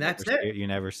 And and that's it. you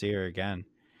never see her again.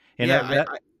 And Yeah,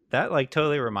 that like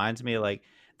totally reminds me, like,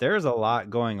 there's a lot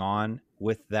going on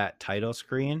with that title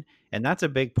screen, and that's a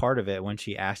big part of it when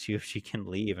she asks you if she can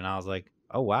leave. And I was like,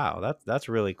 oh wow, that's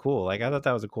really cool. Like, I thought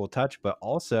that was a cool touch. But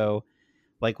also,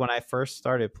 like, when I first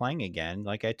started playing again,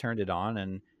 like, I turned it on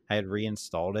and I had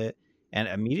reinstalled it, and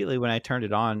immediately when I turned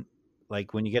it on,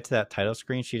 like, when you get to that title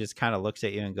screen, she just kind of looks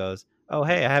at you and goes, oh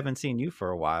hey, I haven't seen you for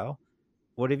a while.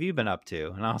 What have you been up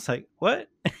to? And I was like, what?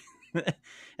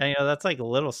 And that's like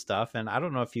little stuff. And I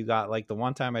don't know if you got, like, the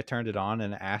one time I turned it on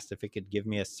and asked if it could give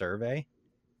me a survey.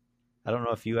 I don't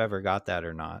know if you ever got that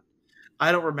or not.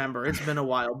 I don't remember. It's been a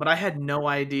while, but I had no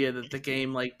idea that the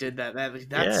game like did that. Yeah.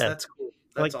 That's cool.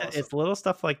 That's Like, awesome. it's little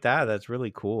stuff like that that's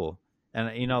really cool. And,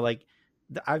 like,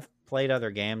 I've played other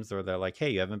games where they're like, "Hey,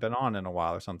 you haven't been on in a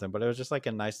while," or something, but it was just, like,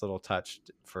 a nice little touch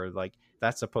for, like,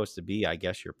 that's supposed to be, I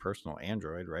guess, your personal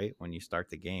Android, right? When you start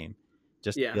the game.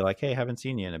 Just to Yeah. be like, "Hey, haven't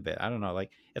seen you in a bit." I don't know,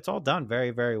 like, it's all done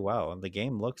very, very well, and the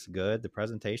game looks good, the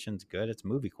presentation's good, it's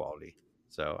movie quality.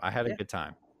 So, I had a Yeah. good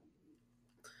time.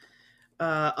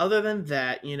 Other than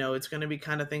that, it's going to be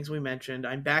kind of things we mentioned.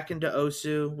 I'm back into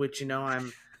Osu, which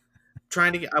I'm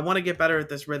trying to get. I want to get better at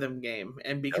this rhythm game,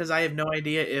 and Yep. because I have no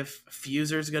idea if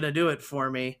Fuser's going to do it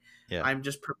for me, Yeah.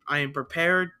 I am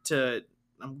prepared to.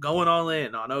 I'm going all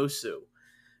in on Osu.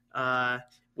 Uh,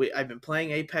 I've been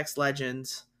playing Apex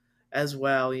Legends as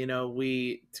well.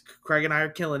 Craig and I are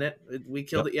killing it. We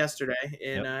killed Yep. it yesterday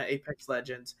in Yep. Apex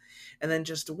Legends, and then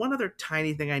just one other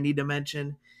tiny thing I need to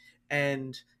mention,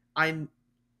 and I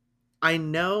I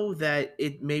know that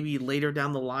it may be later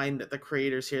down the line that the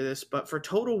creators hear this, but for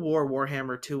Total War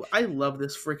Warhammer 2, I love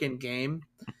this freaking game,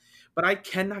 but I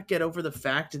cannot get over the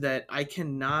fact that I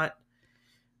cannot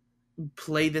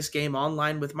play this game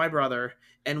online with my brother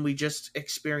and we just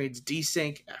experience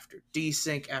desync after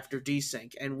desync after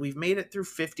desync, and we've made it through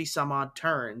 50 some odd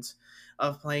turns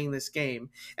of playing this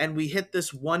game, and we hit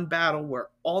this one battle where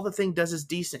all the thing does is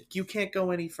desync. You can't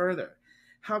go any further.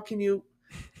 How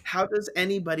does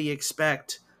anybody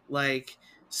expect like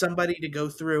somebody to go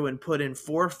through and put in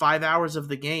 4 or 5 hours of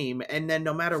the game, and then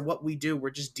no matter what we do, we're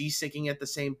just desyncing at the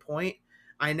same point?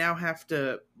 I now have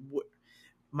to.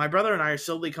 My brother and I are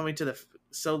slowly coming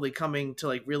to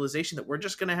like realization that we're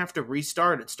just gonna have to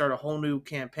restart and start a whole new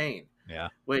campaign, Yeah.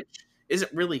 which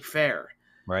isn't really fair.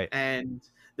 Right. And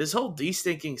this whole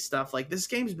desyncing stuff, like this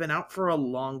game's been out for a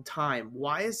long time.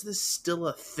 Why is this still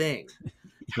a thing? Yeah,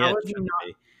 How it have you shouldn't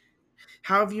be.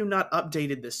 how have you not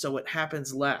updated this so it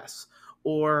happens less,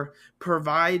 or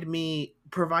provide me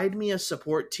a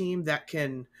support team that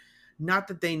can, not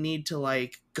that they need to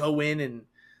like go in and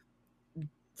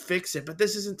fix it, but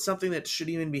this isn't something that should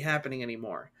even be happening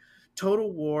anymore.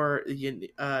 Total War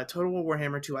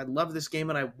Warhammer 2, I love this game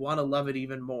and I want to love it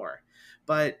even more,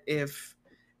 but if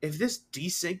this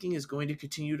desyncing is going to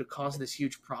continue to cause this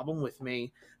huge problem with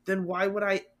me, then why would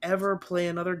I ever play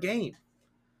another game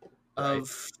Right.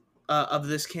 of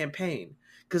this campaign?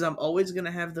 Because I'm always going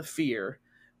to have the fear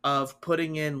of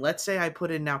putting in. Let's say I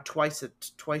put in now twice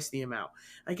the amount.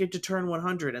 I get to turn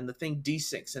 100 and the thing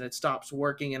desyncs and it stops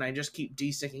working, and I just keep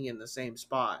desyncing in the same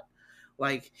spot.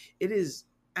 Like, it is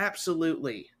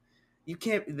absolutely, you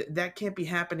can't that can't be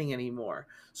happening anymore.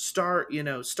 Star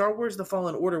Wars: The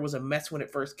Fallen Order was a mess when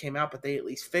it first came out, but they at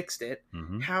least fixed it.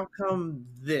 Mm-hmm. How come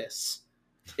this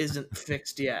isn't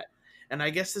fixed yet? And I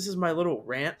guess this is my little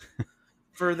rant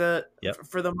for the Yep.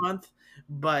 for the month,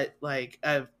 but like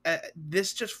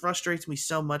this just frustrates me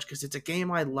so much because it's a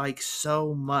game I like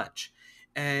so much,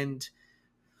 and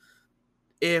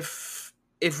if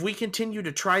we continue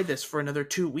to try this for another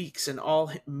 2 weeks and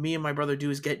all me and my brother do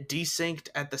is get desynced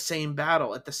at the same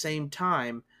battle at the same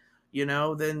time,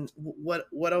 then what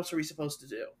else are we supposed to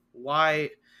do? Why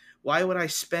would I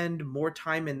spend more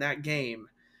time in that game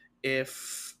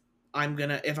if I'm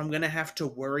gonna have to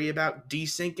worry about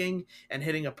desyncing and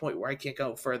hitting a point where I can't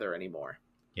go further anymore?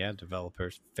 Yeah,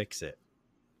 developers, fix it.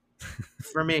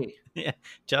 For me, Yeah,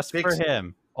 just for fix it.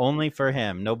 him, only for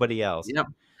him, nobody else. Yep.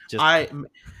 Just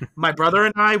My brother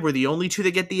and I were the only two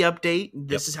that get the update. yep.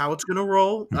 This is how it's gonna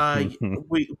roll.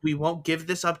 We won't give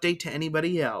this update to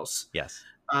anybody else. Yes.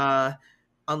 Uh,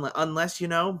 unless you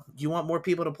want more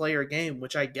people to play your game,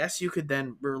 which I guess you could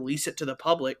then release it to the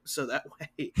public, so that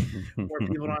way more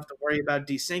people don't have to worry about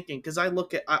desyncing. Because I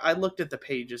looked at the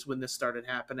pages when this started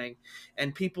happening,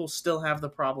 and people still have the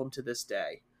problem to this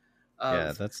day Yeah,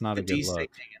 of that's not the a good look.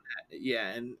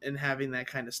 desyncing and having that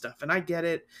kind of stuff. And I get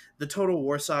it. The Total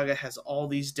War Saga has all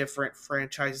these different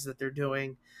franchises that they're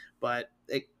doing, but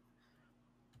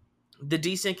the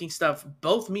desyncing stuff,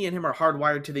 both me and him are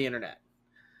hardwired to the internet,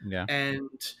 Yeah. and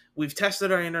we've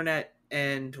tested our internet,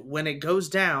 and when it goes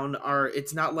down,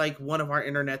 it's not like one of our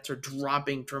internets are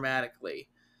dropping dramatically.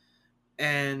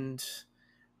 And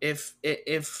if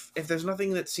there's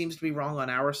nothing that seems to be wrong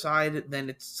on our side, then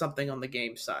it's something on the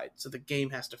game side, so the game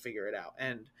has to figure it out,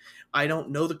 and I don't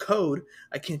know the code.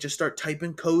 I can't just start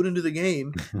typing code into the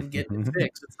game and get it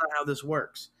fixed. It's not how this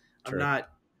works. True.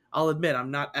 I'll admit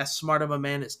I'm not as smart of a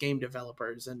man as game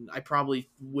developers, and I probably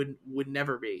would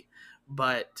never be,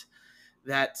 but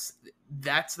that's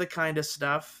the kind of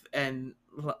stuff, and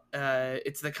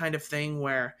it's the kind of thing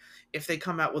where if they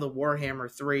come out with a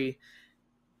Warhammer 3,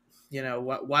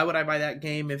 why would I buy that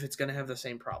game if it's going to have the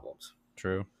same problems?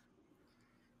 True.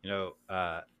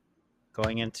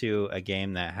 Going into a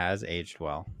game that has aged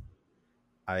well,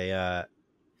 I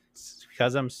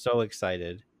because I'm so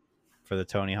excited for the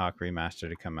Tony Hawk remaster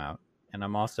to come out, and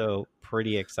I'm also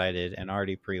pretty excited and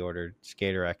already pre-ordered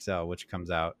Skater XL, which comes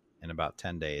out in about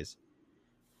 10 days.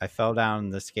 I fell down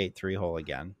the Skate 3 hole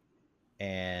again,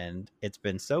 and it's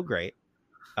been so great.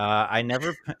 I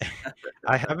never,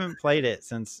 I haven't played it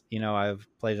since I've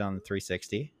played it on the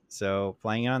 360. So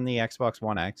playing it on the Xbox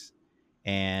One X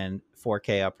and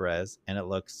 4K upres, and it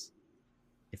looks,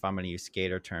 if I'm going to use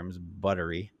skater terms,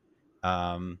 buttery.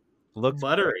 Looks great.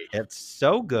 Buttery. It's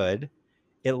so good.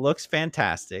 It looks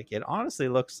fantastic. It honestly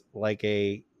looks like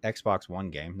a Xbox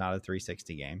One game, not a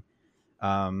 360 game.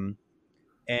 And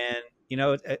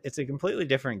it's a completely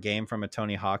different game from a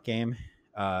Tony Hawk game.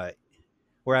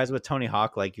 Whereas with Tony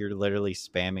Hawk, like, you're literally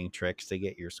spamming tricks to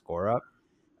get your score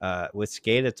up. With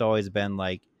Skate, it's always been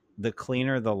like, the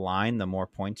cleaner the line, the more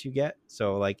points you get.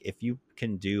 So like, if you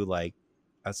can do like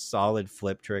a solid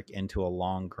flip trick into a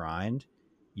long grind,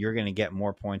 you're going to get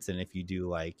more points than if you do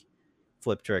like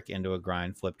flip trick into a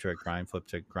grind, flip trick,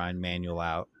 grind, manual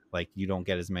out. Like, you don't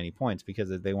get as many points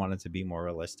because they want it to be more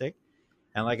realistic.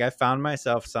 And like, I found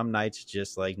myself some nights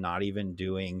just like not even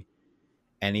doing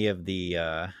any of the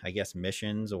I guess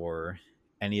missions or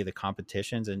any of the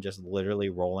competitions, and just literally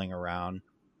rolling around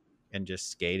and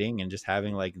just skating and just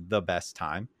having like the best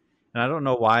time. And I don't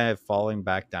know why I've fallen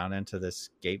back down into this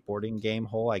skateboarding game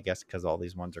hole. I guess because all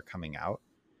these ones are coming out,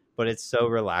 but it's so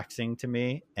relaxing to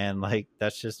me, and like,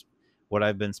 that's just what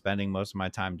I've been spending most of my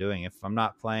time doing. If I'm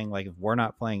not playing, like, if we're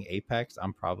not playing Apex,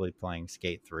 I'm probably playing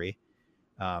Skate 3.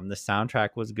 The soundtrack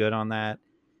was good on that.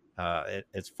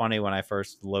 It's funny, when I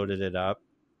first loaded it up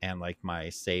and like my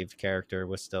saved character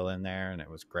was still in there, and it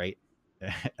was great.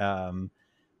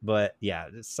 But yeah,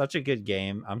 it's such a good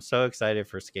game. I'm so excited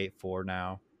for Skate 4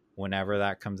 now, whenever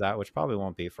that comes out, which probably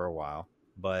won't be for a while,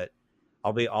 but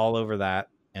I'll be all over that.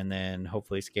 And then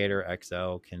hopefully Skater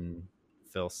XL can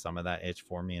fill some of that itch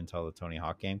for me until the Tony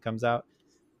Hawk game comes out.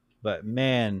 But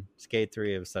man, Skate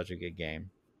 3 was such a good game.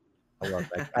 I love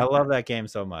that. I love that game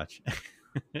so much.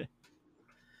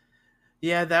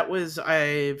 Yeah,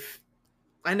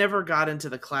 I never got into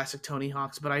the classic Tony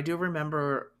Hawks, but I do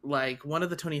remember like one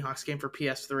of the Tony Hawks game for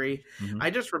PS3. Mhm.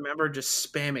 I just remember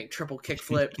just spamming triple kick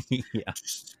flips, Yeah.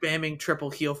 just spamming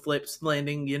triple heel flips,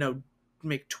 landing,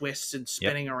 make twists and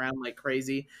spinning around like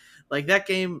crazy. Like that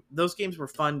game, those games were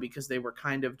fun because they were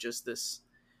kind of just this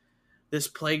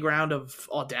playground of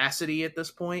audacity at this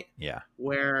point. Yeah.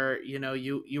 Where,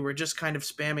 you were just kind of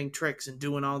spamming tricks and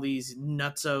doing all these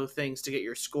nutso things to get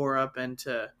your score up and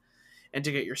to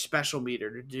get your special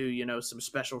meter to do, some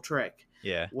special trick.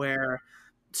 Yeah. Where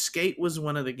Skate was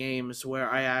one of the games where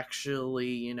I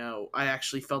actually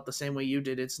felt the same way you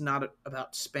did. It's not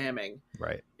about spamming.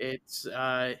 Right. It's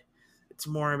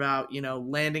more about,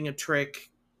 landing a trick,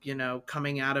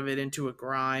 coming out of it into a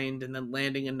grind, and then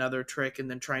landing another trick, and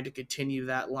then trying to continue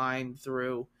that line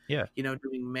through, Yeah.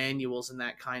 Doing manuals and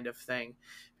that kind of thing.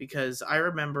 Because I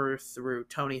remember through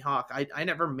Tony Hawk, I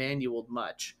never manualed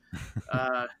much.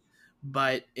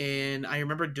 But I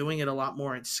remember doing it a lot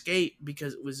more in Skate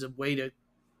because it was a way to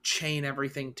chain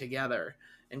everything together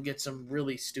and get some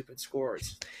really stupid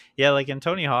scores. Yeah, like in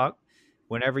Tony Hawk,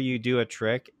 whenever you do a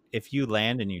trick, if you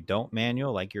land and you don't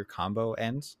manual, like, your combo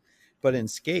ends. But in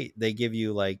Skate, they give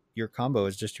you like, your combo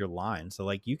is just your line. So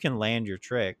like, you can land your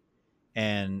trick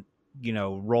and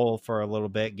roll for a little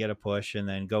bit, get a push, and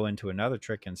then go into another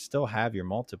trick and still have your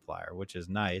multiplier, which is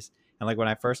nice. And like, when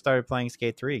I first started playing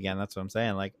Skate 3 again, that's what I'm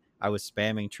saying. Like, I was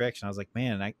spamming tricks and I was like,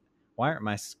 man, why aren't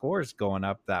my scores going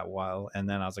up that well? And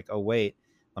then I was like, oh wait,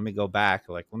 let me go back.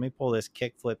 Like, let me pull this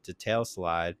kick flip to tail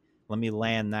slide. Let me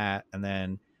land that, and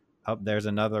then up there's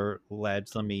another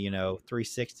ledge. Let me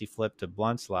 360 flip to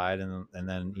blunt slide, and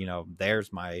then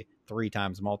there's my 3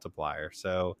 times multiplier.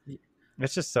 So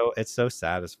it's so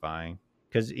satisfying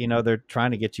because they're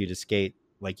trying to get you to skate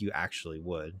like you actually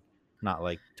would, not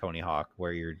like Tony Hawk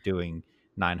where you're doing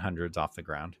 900s off the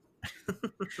ground.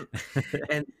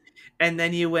 and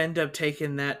then you end up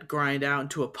taking that grind out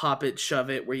into a pop it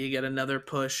shove it where you get another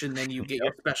push, and then you get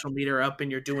your special meter up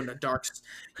and you're doing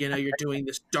you're doing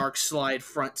this dark slide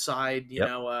front side,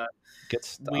 Good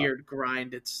stuff. weird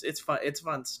grind. It's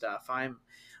fun stuff. I'm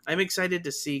excited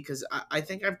to see, because I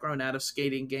think I've grown out of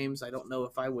skating games. I don't know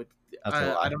if I would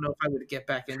I don't know if I would get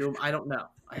back into them. I don't know.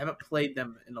 I haven't played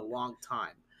them in a long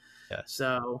time. Yeah.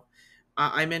 So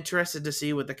I'm interested to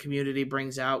see what the community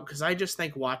brings out, because I just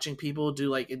think watching people do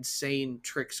like insane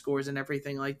trick scores and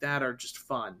everything like that are just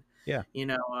fun. Yeah.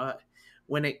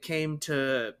 When it came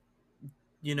to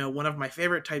one of my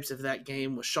favorite types of that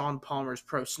game was Sean Palmer's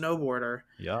Pro Snowboarder.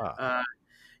 Yeah. Uh,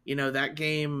 that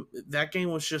game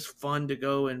was just fun to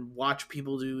go and watch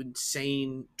people do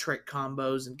insane trick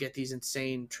combos and get these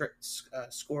insane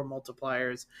score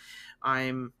multipliers.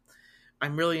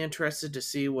 I'm really interested to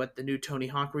see what the new Tony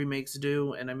Hawk remakes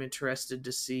do, and I'm interested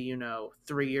to see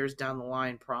 3 years down the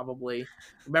line, probably.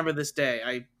 Remember this day,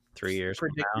 I 3 years from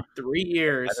predicted now, 3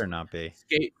 years better not be.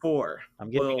 Skate 4 I'm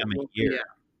giving will them a be year. out.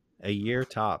 A year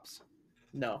tops.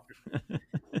 No.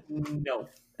 No.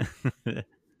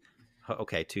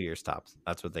 Okay, 2 years tops.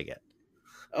 That's what they get.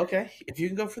 Okay, if you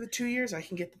can go for the 2 years, I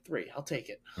can get the 3. I'll take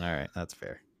it. All right, that's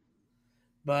fair.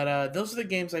 But those are the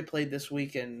games I played this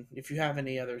week, and if you have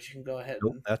any others, you can go ahead.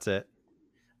 Nope, that's it.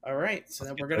 All right, so Let's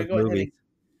then get we're going to those go ahead movies.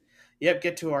 and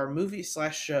get to our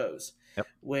movie/shows, Yep.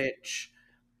 which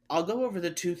I'll go over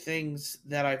the two things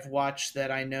that I've watched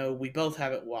that I know we both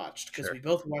haven't watched, because Sure. we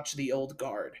both watched The Old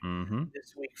Guard Mm-hmm.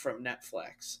 this week from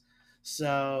Netflix.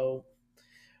 So,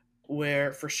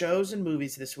 where for shows and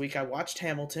movies this week, I watched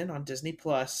Hamilton on Disney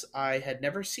Plus. I had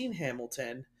never seen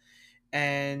Hamilton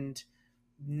and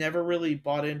never really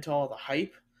bought into all the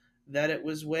hype that it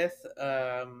was with.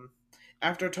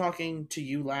 After talking to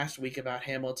you last week about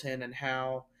Hamilton and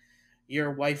how your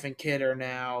wife and kid are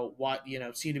now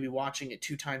seem to be watching it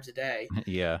 2 times a day,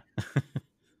 Yeah.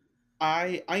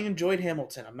 I enjoyed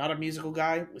Hamilton. I'm not a musical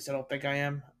guy, at least I don't think I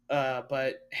am.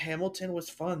 But Hamilton was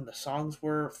fun. The songs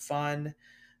were fun.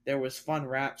 There was fun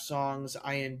rap songs.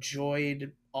 I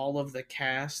enjoyed all of the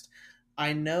cast.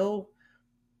 I know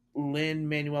Lin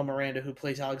Manuel Miranda, who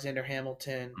plays Alexander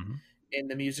Hamilton Mhm. in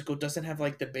the musical, doesn't have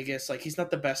like the biggest, like he's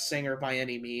not the best singer by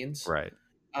any means Right.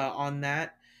 on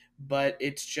that, but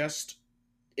it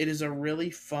is a really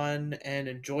fun and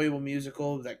enjoyable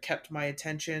musical that kept my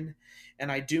attention.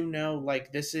 And I do know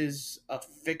like this is a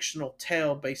fictional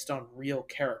tale based on real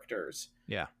characters.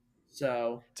 Yeah.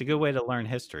 So It's a good way to learn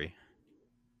history.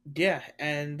 yeah,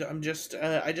 and I just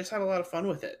had a lot of fun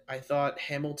with it. I thought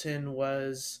Hamilton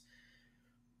was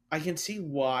I can see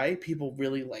why people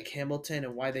really like Hamilton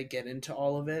and why they get into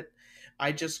all of it.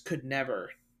 I just could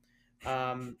never.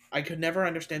 I could never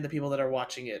understand the people that are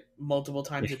watching it multiple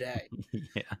times a day.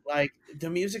 Yeah. Like, the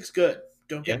music's good.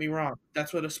 Don't Yeah. get me wrong.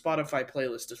 That's what a Spotify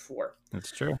playlist is for.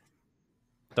 That's true.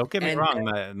 Don't get me And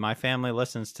wrong. My family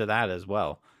listens to that as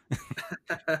well.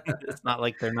 It's not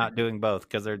like they're not doing both,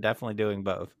 because they're definitely doing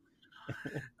both.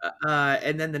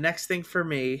 and then the next thing for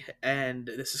me, and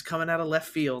this is coming out of left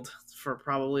field for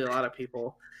probably a lot of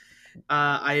people,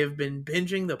 I have been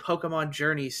binging the Pokemon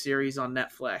Journey series on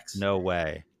Netflix. No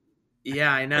way.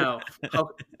 Yeah, I know.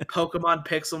 Pokemon,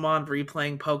 Pixelmon,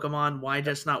 replaying Pokemon. Why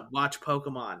just not watch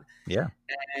Pokemon? Yeah.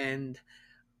 And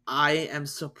I am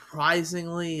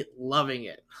surprisingly loving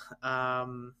it.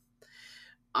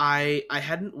 I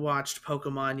hadn't watched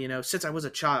Pokemon, since I was a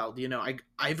child.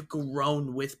 I've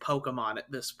grown with Pokemon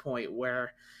at this point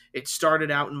where it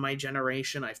started out in my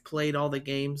generation. I've played all the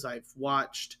games. I've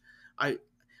watched.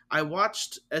 I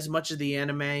watched as much of the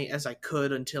anime as I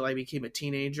could until I became a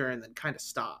teenager, and then kind of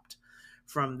stopped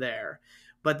from there.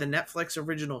 But the Netflix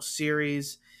original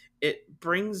series, it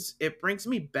brings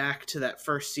me back to that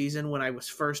first season when I was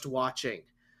first watching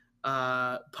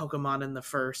Pokemon in the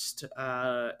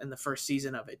first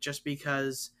season of it, just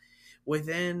because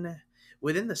within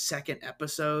the second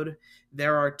episode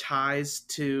there are ties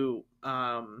to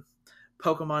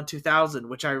Pokemon 2000,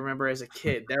 which I remember as a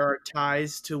kid. There are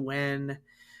ties to when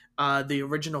the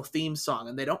original theme song,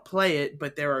 and they don't play it,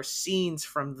 but there are scenes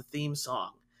from the theme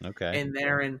song Okay. in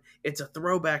there, and it's a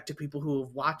throwback to people who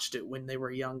have watched it when they were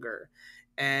younger.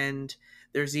 And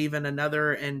there's even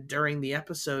another, and during the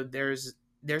episode there's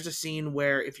a scene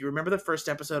where, if you remember the first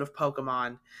episode of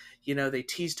Pokemon, they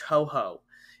teased Ho-Oh,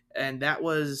 and that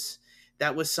was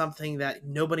something that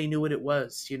nobody knew what it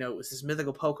was. It was this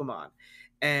mythical Pokemon.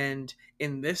 And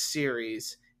in this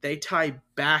series they tie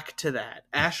back to that.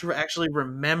 Ash actually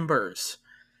remembers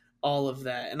all of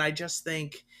that, and I just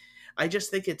think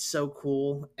it's so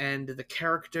cool. And the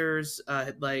characters,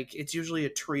 like, it's usually a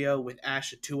trio with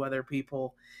Ash and two other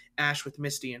people: Ash with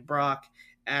Misty and Brock,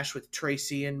 Ash with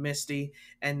Tracy and Misty,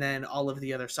 and then all of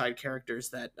the other side characters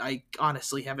that I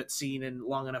honestly haven't seen in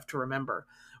long enough to remember.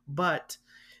 But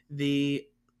the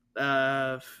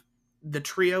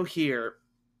trio here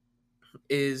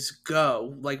is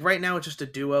Go. Like, right now it's just a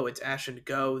duo. It's Ash and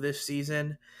Go this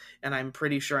season, and I'm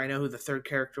pretty sure I know who the third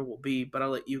character will be, but I'll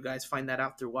let you guys find that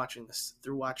out through watching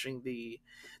the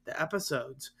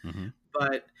episodes. Mm-hmm.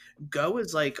 But Go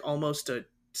is like almost a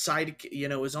side,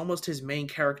 is almost his main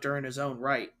character in his own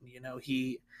right.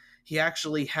 He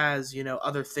actually has,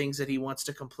 other things that he wants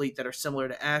to complete that are similar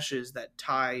to Ash's, that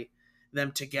tie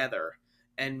them together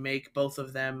and make both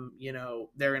of them,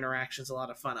 their interactions a lot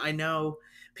of fun. I know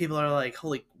people are like,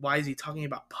 "Holy, why is he talking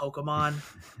about Pokemon?"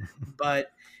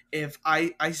 But if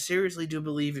I seriously do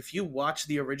believe if you watch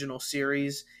the original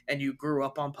series and you grew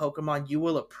up on Pokemon, you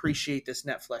will appreciate this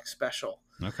Netflix special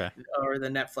Okay. or the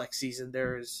Netflix season.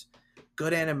 There's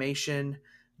good animation.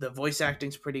 The voice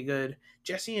acting's pretty good.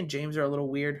 Jesse and James are a little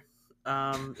weird,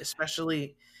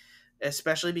 especially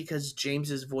because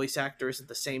James's voice actor isn't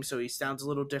the same, so he sounds a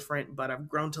little different. But I've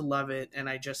grown to love it, and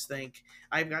I just think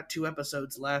I've got 2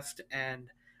 episodes left,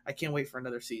 and I can't wait for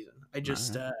another season. All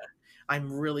right.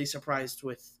 I'm really surprised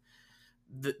with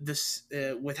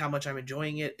with how much I'm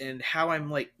enjoying it and how I'm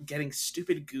like getting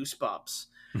stupid goosebumps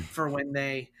for when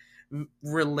they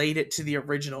relate it to the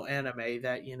original anime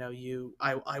that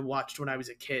I watched when I was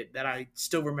a kid that I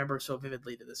still remember so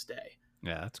vividly to this day.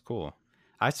 Yeah, that's cool.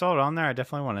 I saw it on there. I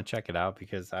definitely want to check it out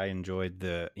because I enjoyed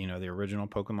the original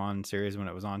Pokemon series when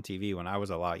it was on TV when I was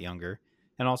a lot younger,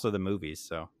 and also the movies.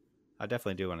 So I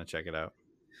definitely do want to check it out.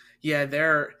 Yeah,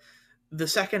 the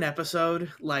second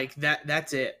episode, like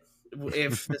that's it.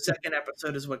 If the second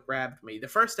episode is what grabbed me, the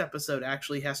first episode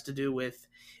actually has to do with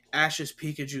Ash's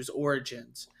Pikachu's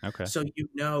origins. Okay. So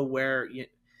where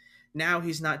now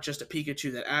he's not just a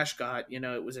Pikachu that Ash got.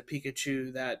 It was a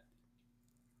Pikachu that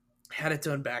had its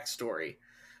own backstory.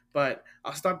 But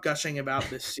I'll stop gushing about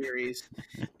this series.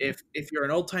 If you're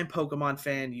an old time Pokemon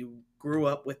fan, you grew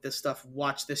up with this stuff,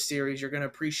 watch this series, you're gonna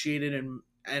appreciate it,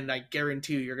 and I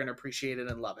guarantee you're gonna appreciate it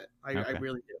and love it. I Okay.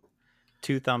 really do.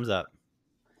 2 thumbs up.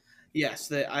 Yes,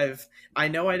 that I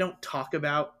know I don't talk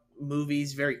about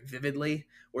movies very vividly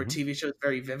or Mhm. TV shows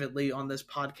very vividly on this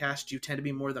podcast. You tend to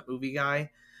be more the movie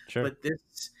guy, Sure. but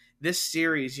this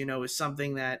series, is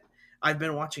something that I've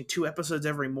been watching 2 episodes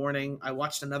every morning. I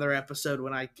watched another episode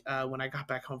when I got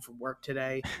back home from work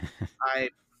today. I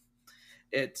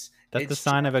it's That's the it's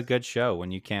sign of a just good show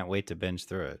when you can't wait to binge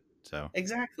through it. So,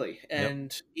 exactly, yep.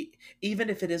 and even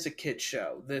if it is a kid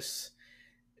show, this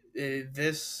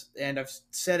and I've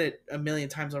said it a million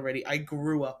times already. I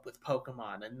grew up with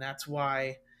Pokemon, and that's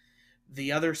why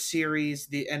the other series,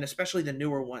 and especially the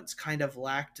newer ones, kind of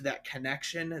lacked that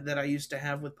connection that I used to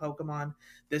have with Pokemon.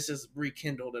 This has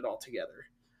rekindled it all together.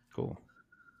 Cool.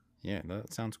 Yeah,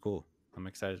 that sounds cool. I'm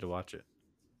excited to watch it.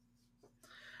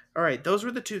 All right, those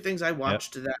were the 2 things I Yep.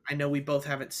 watched that I know we both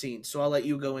haven't seen. So I'll let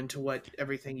you go into what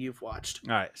everything you've watched.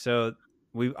 All right. So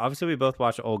we both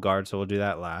watched Old Guard, so we'll do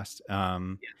that last.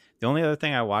 The only other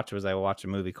thing I watched was I watched a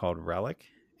movie called Relic,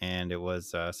 and it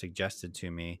was suggested to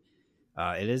me.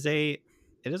 It is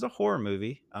a horror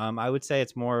movie. I would say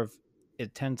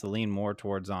it tends to lean more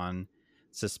towards on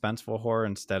suspenseful horror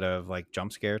instead of like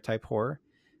jump scare type horror.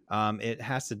 It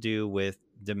has to do with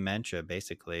dementia,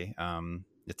 basically.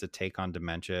 It's a take on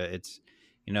dementia. It's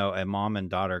a mom and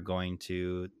daughter going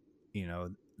to you know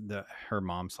her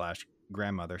mom slash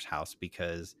grandmother's house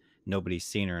because nobody's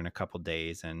seen her in a couple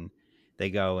days, and they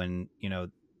go and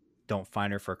don't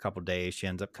find her for a couple days. She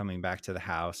ends up coming back to the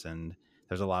house, and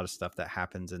there's a lot of stuff that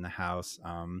happens in the house.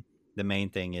 The main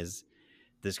thing is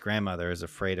this grandmother is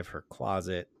afraid of her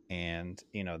closet, and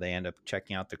they end up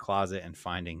checking out the closet and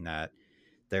finding that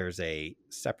there's a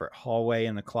separate hallway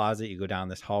in the closet. You go down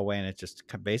this hallway, and it just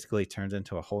basically turns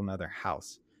into a whole nother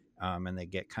house. And they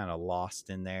get kind of lost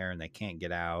in there, and they can't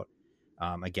get out.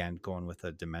 Again, going with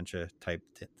a dementia type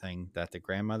thing that the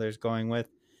grandmother's going with.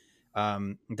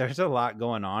 There's a lot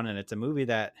going on, and it's a movie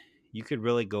that you could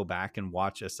really go back and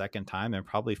watch a second time and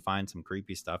probably find some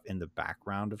creepy stuff in the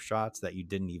background of shots that you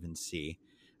didn't even see.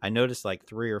 I noticed like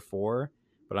 3 or 4,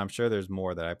 but I'm sure there's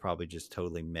more that I probably just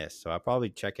totally missed. So I'll probably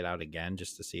check it out again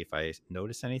just to see if I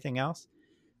notice anything else.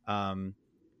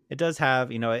 It does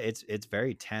have, it's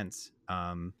very tense.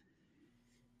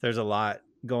 There's a lot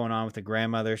going on with the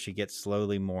grandmother. She gets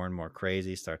slowly more and more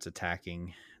crazy, starts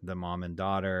attacking the mom and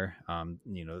daughter.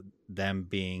 Them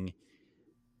being,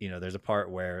 there's a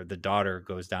part where the daughter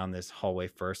goes down this hallway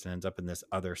first and ends up in this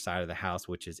other side of the house,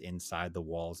 which is inside the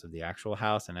walls of the actual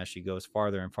house. And as she goes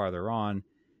farther and farther on,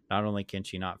 not only can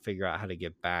she not figure out how to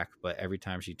get back, but every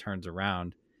time she turns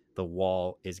around, the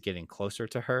wall is getting closer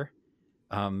to her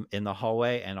in the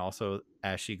hallway. And also,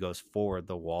 as she goes forward,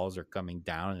 the walls are coming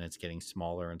down and it's getting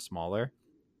smaller and smaller.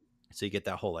 So you get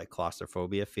that whole like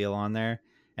claustrophobia feel on there.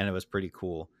 And it was pretty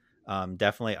cool.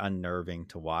 Definitely unnerving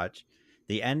to watch.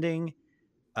 The ending,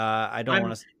 I don't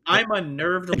want to. I'm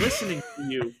unnerved listening to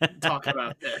you talk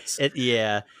about this.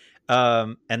 Yeah.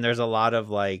 And there's a lot of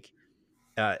like,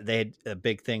 they had a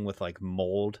big thing with like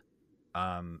mold.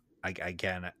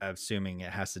 Again, assuming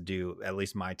it has to do, at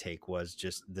least my take was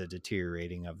just the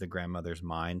deteriorating of the grandmother's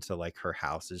mind. So like her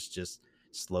house is just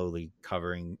slowly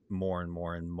covering more and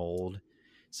more in mold.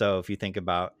 So if you think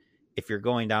about, if you're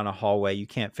going down a hallway, you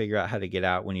can't figure out how to get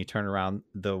out. When you turn around,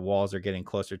 the walls are getting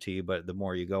closer to you, but the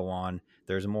more you go on,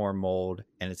 there's more mold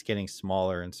and it's getting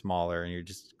smaller and smaller, and you're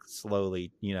just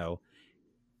slowly,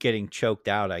 getting choked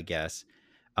out, I guess.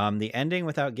 The ending,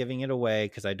 without giving it away,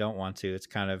 because I don't want to, it's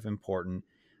kind of important.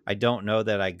 I don't know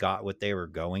that I got what they were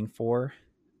going for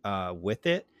with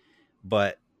it,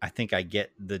 but I think I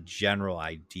get the general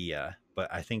idea. But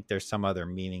I think there's some other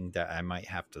meaning that I might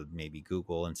have to maybe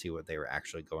Google and see what they were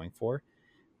actually going for.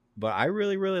 But I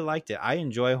really, really liked it. I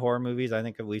enjoy horror movies. I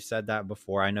think we've said that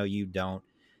before. I know you don't.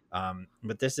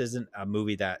 But this isn't a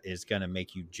movie that is going to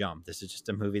make you jump. This is just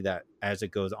a movie that, as it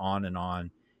goes on and on,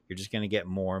 you're just going to get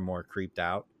more and more creeped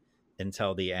out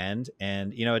until the end.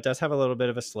 And, it does have a little bit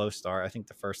of a slow start. I think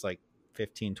the first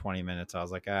 15, 20 minutes, I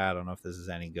was like, I don't know if this is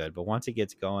any good. But once it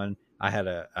gets going, I had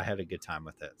a good time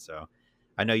with it. So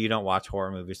I know you don't watch horror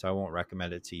movies, so I won't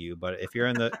recommend it to you. But if you're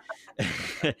in the,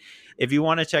 if you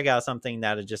want to check out something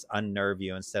that'll just unnerve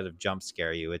you instead of jump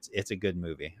scare you, it's a good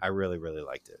movie. I really, really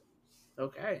liked it.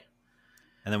 Okay.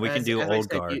 And then we can do As I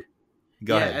Old said, Guard.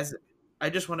 Go ahead. As I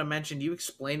just want to mention, you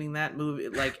explaining that movie,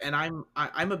 and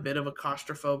I'm a bit of a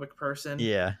claustrophobic person.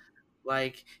 Yeah.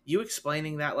 Like, you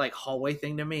explaining that hallway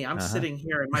thing to me, I'm sitting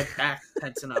here and my back's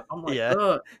tensing up. I'm like, Yeah.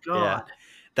 oh God. Yeah.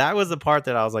 That was the part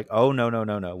that I was like, oh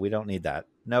no, we don't need that.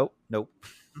 Nope. But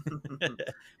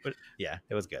yeah,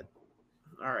 it was good.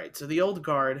 All right, so the Old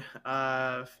Guard,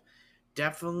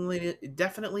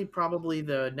 definitely probably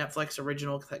the Netflix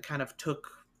original that kind of took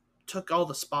all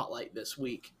the spotlight this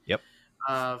week. Yep.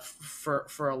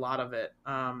 For a lot of it.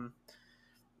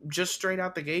 Just straight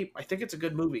out the gate, I think it's a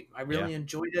good movie. I really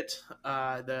enjoyed it.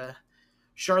 The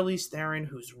Charlize Theron,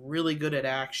 who's really good at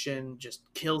action, just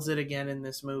kills it again in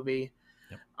this movie.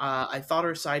 Yep. I thought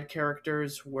her side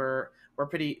characters were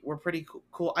pretty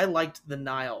cool. I liked the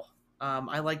Nile.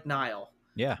 I like Nile.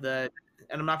 Yeah. And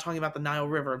I'm not talking about the Nile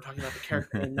River. I'm talking about the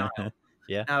character named Nile.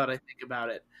 Yeah. Now that I think about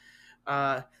it,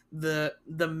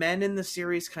 the men in the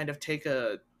series kind of take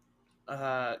a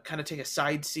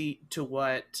side seat to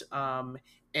what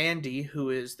Andy, who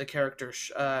is the character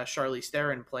Charlize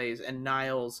Theron plays, and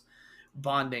Niall's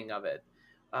bonding of it.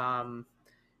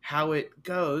 How it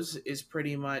goes is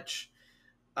pretty much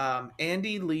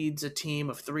Andy leads a team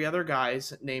of 3 other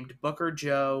guys named Booker,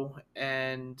 Joe,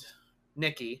 and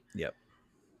Nikki. Yep.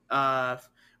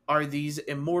 Are these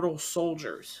immortal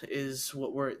soldiers? Is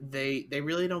what they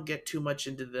really don't get too much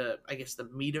into the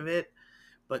meat of it.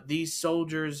 But these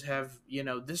soldiers have,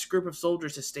 this group of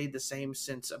soldiers has stayed the same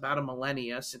since about a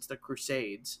millennia, since the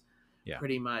Crusades,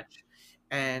 pretty much.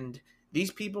 And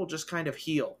these people just kind of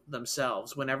heal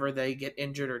themselves whenever they get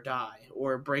injured or die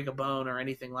or break a bone or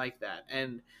anything like that.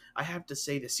 And I have to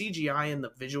say, the CGI and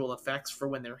the visual effects for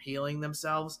when they're healing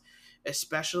themselves,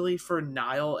 especially for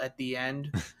Nile at the end.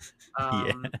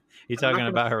 Yeah. You talking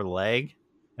about her leg?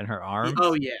 And her arms?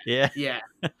 Oh yeah. Yeah.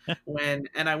 And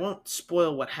I won't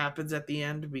spoil what happens at the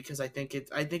end, because I think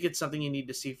it's something you need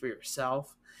to see for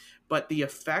yourself. But the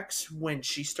effects when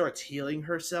she starts healing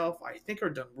herself, I think, are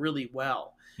done really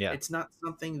well. Yeah. It's not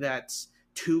something that's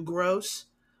too gross,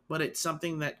 but it's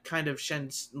something that kind of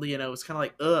it's kind of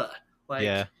like, ugh. Like,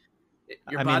 yeah.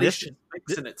 Your body should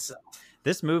fix in itself.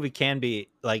 This movie can be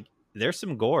there's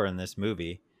some gore in this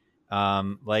movie.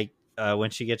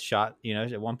 When she gets shot,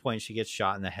 at one point she gets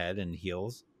shot in the head and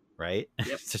heals, right?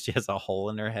 Yep. So she has a hole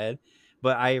in her head.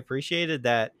 But I appreciated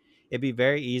that it'd be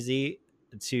very easy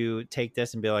to take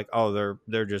this and be like, oh,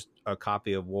 they're just a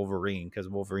copy of Wolverine, because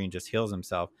Wolverine just heals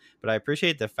himself. But I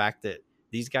appreciate the fact that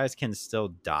these guys can still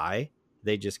die.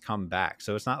 They just come back.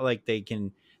 So it's not like they're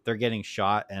getting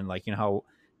shot and how,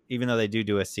 even though they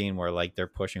do a scene where they're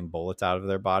pushing bullets out of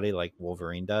their body like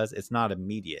Wolverine does, it's not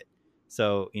immediate.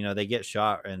 So, they get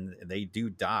shot and they do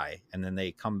die, and then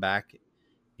they come back,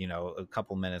 a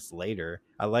couple minutes later.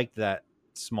 I like that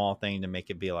small thing to make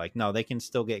it be like, no, they can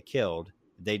still get killed.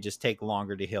 They just take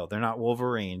longer to heal. They're not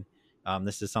Wolverine.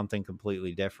 This is something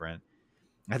completely different.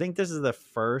 I think this is the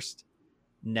first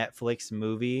Netflix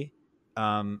movie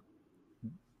of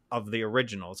the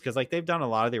originals, because they've done a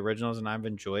lot of the originals and I've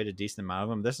enjoyed a decent amount of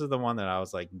them. This is the one that I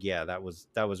was like, yeah, that was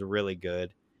really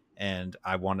good. And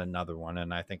I want another one,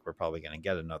 and I think we're probably going to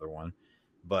get another one.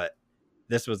 But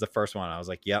this was the first one. I was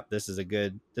like, "Yep, this is a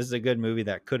good movie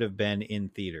that could have been in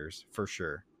theaters for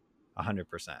sure,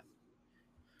 100%."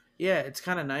 Yeah, it's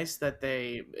kind of nice that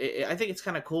I think it's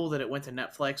kind of cool that it went to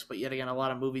Netflix, but yet again, a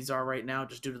lot of movies are right now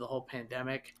just due to the whole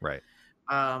pandemic. Right.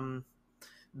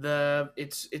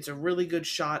 It's a really good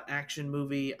shot action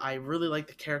movie. I really like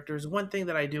the characters. One thing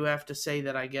that I do have to say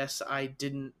that I guess I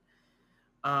didn't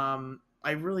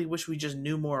I really wish we just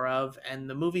knew more of. And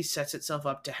the movie sets itself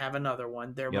up to have another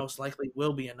one. There Yep. most likely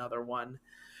will be another one,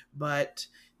 but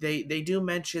they do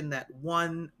mention that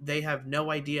one, they have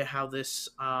no idea how this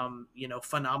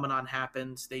phenomenon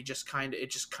happens. They just kind of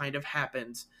it just kind of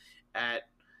happens at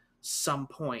some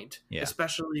point, Yeah.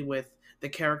 especially with the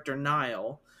character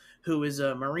Nile, who is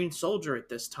a Marine soldier at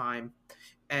this time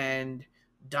and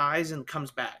dies and comes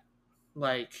back.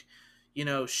 Like,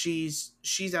 she's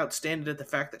outstanding at the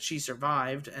fact that she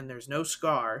survived and there's no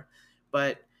scar,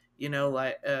 but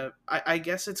I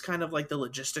guess it's kind of like the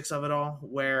logistics of it all,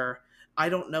 where I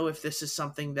don't know if this is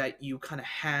something that you kind of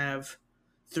have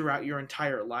throughout your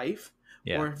entire life,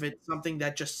 Yeah. or if it's something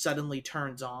that just suddenly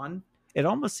turns on. It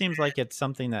almost seems like it's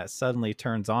something that suddenly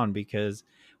turns on because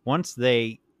once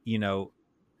they,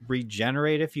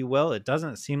 regenerate, if you will, it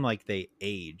doesn't seem like they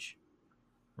age,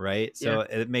 right? Yeah. So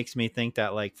it makes me think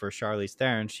that, like, for Charlize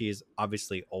Theron, she's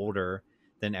obviously older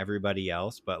than everybody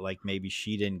else, but like maybe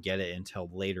she didn't get it until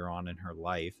later on in her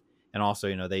life. And also,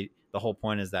 the whole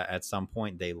point is that at some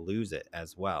point they lose it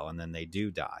as well, and then they do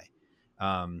die.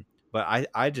 But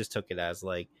I just took it as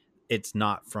like it's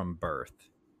not from birth.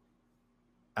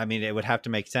 I mean, it would have to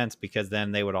make sense because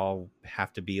then they would all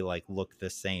have to be like look the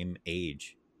same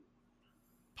age,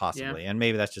 Yeah. possibly. And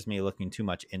maybe that's just me looking too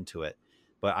much into it.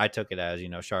 But I took it as,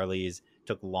 Charlize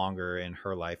took longer in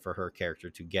her life for her character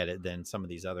to get it than some of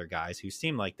these other guys who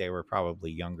seemed like they were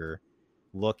probably younger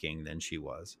looking than she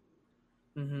was.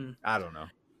 Hmm. I don't know.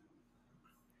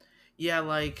 Yeah,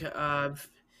 like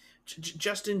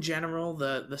just in general,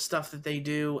 the stuff that they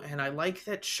do, and I like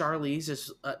that Charlize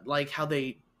is like how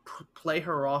they play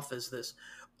her off as this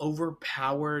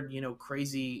overpowered,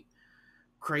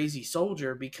 crazy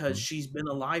soldier, because Mhm. she's been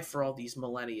alive for all these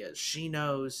millennia. She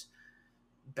knows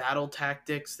battle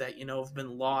tactics that have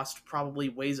been lost, probably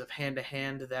ways of hand to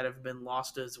hand that have been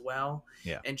lost as well.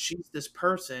 Yeah. And she's this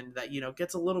person that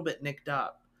gets a little bit nicked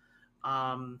up,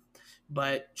 um,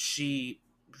 but she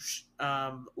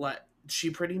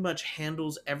pretty much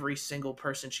handles every single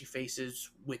person she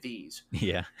faces with ease.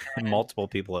 Yeah. And Multiple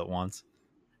people at once.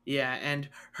 yeah, and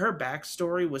her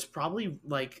backstory was probably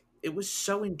like, it was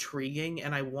so intriguing,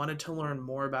 and I wanted to learn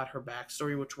more about her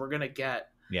backstory, which we're gonna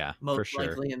get Yeah, for most sure.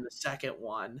 likely in the second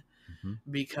one, Hmm.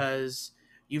 because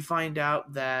you find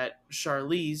out that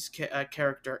Charlize's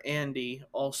character Andy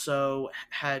also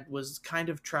was kind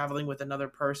of traveling with another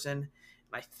person,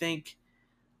 and I think,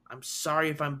 I'm sorry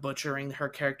if I'm butchering her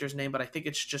character's name, but I think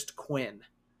it's just Quinn.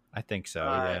 I think so.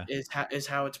 Yeah. Is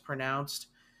how it's pronounced.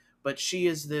 But she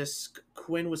is this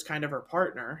Quinn was kind of her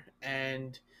partner,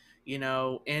 and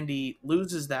Andy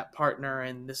loses that partner,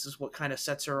 and this is what kind of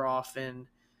sets her off in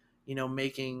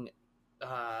making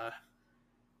uh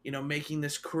making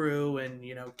this crew,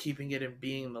 and keeping it and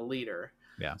being the leader.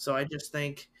 Yeah. So I just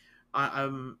think,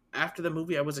 after the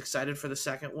movie, I was excited for the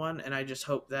second one, and I just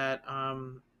hope that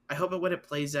I hope that what it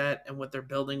plays at and what they're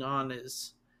building on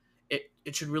is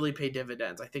it should really pay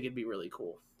dividends. I think it'd be really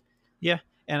cool. Yeah.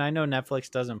 And I know Netflix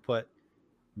doesn't put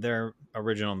their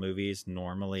original movies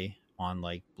normally on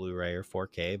like Blu-ray or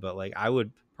 4K, but like I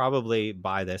would probably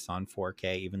buy this on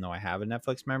 4K even though I have a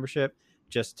Netflix membership,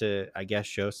 just to, I guess,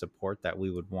 show support that we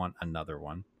would want another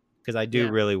one, because I do Yeah.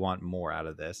 really want more out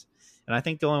of this. And I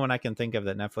think the only one I can think of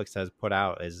that Netflix has put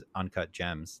out is Uncut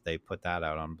Gems. They put that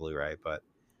out on Blu-ray, but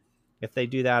if they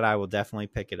do that, I will definitely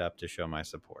pick it up to show my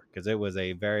support because it was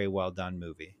a very well done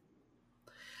movie.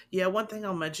 Yeah, one thing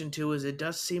I'll mention too is it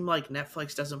does seem like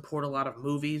Netflix doesn't port a lot of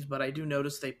movies, but I do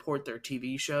notice they port their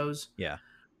TV shows Yeah.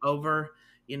 over.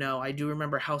 I do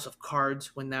remember House of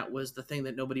Cards, when that was the thing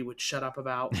that nobody would shut up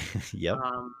about. Yep.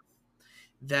 Um,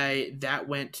 that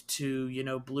went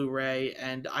to Blu-ray,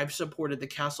 and I've supported the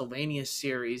Castlevania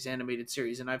series, animated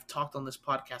series, and I've talked on this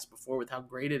podcast before with how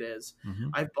great it is. Hmm.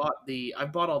 I've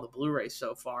bought all the Blu-rays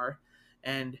so far,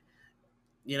 and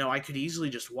I could easily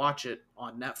just watch it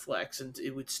on Netflix and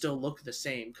it would still look the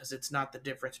same, because it's not the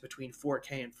difference between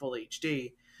 4K and full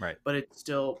HD, Right. but it's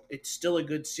still a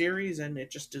good series, and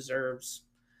it just deserves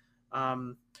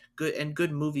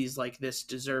good movies like this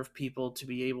deserve people to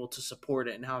be able to support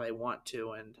it and how they want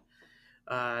to. And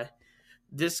uh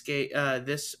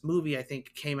this movie, I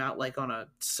think, came out like on a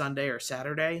Sunday or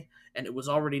Saturday, and it was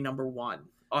already number one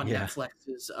on Yeah.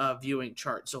 Netflix's viewing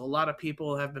chart. So a lot of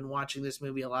people have been watching this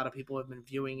movie. A lot of people have been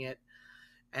viewing it,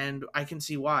 and I can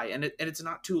see why. And it's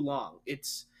not too long.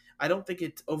 I don't think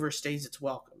it overstays its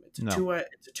welcome. No.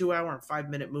 It's a 2 hour and 5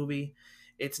 minute movie.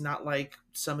 It's not like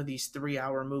some of these 3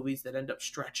 hour movies that end up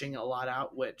stretching a lot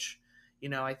out. Which,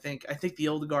 I think The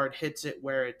Old Guard hits it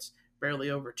where it's barely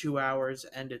over 2 hours,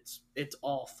 and it's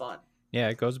all fun. Yeah,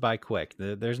 it goes by quick.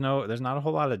 There's not a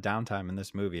whole lot of downtime in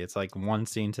this movie. It's like one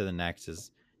scene to the next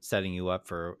is setting you up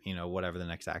for, whatever the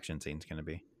next action scene's going to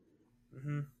be.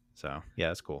 Hmm. So, yeah,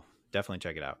 that's cool. Definitely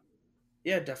check it out.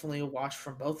 Yeah, definitely a watch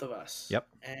from both of us. Yep.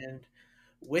 And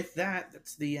with that,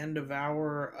 that's the end of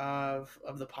our of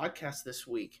the podcast this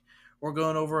week. We're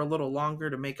going over a little longer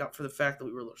to make up for the fact that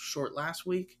we were a little short last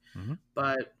week, Mm-hmm.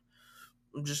 but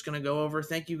I'm just going to go over.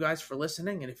 Thank you guys for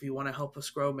listening. And if you want to help us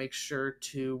grow, make sure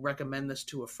to recommend this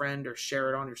to a friend or share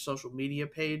it on your social media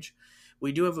page.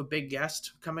 We do have a big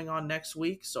guest coming on next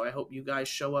week, so I hope you guys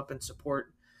show up and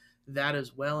support that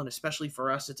as well. And especially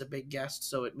for us, it's a big guest,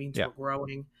 so it means Yeah. we're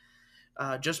growing.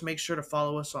 Just make sure to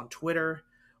follow us on Twitter,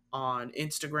 on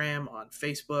Instagram, on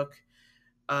Facebook.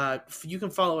 You can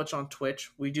follow us on Twitch.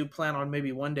 We do plan on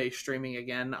maybe one day streaming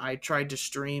again. I tried to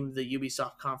stream the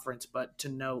Ubisoft conference, but to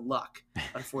no luck,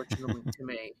 unfortunately, to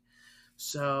me.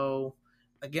 So,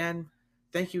 again,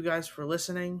 thank you guys for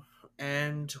listening,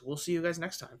 and we'll see you guys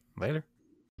next time. Later.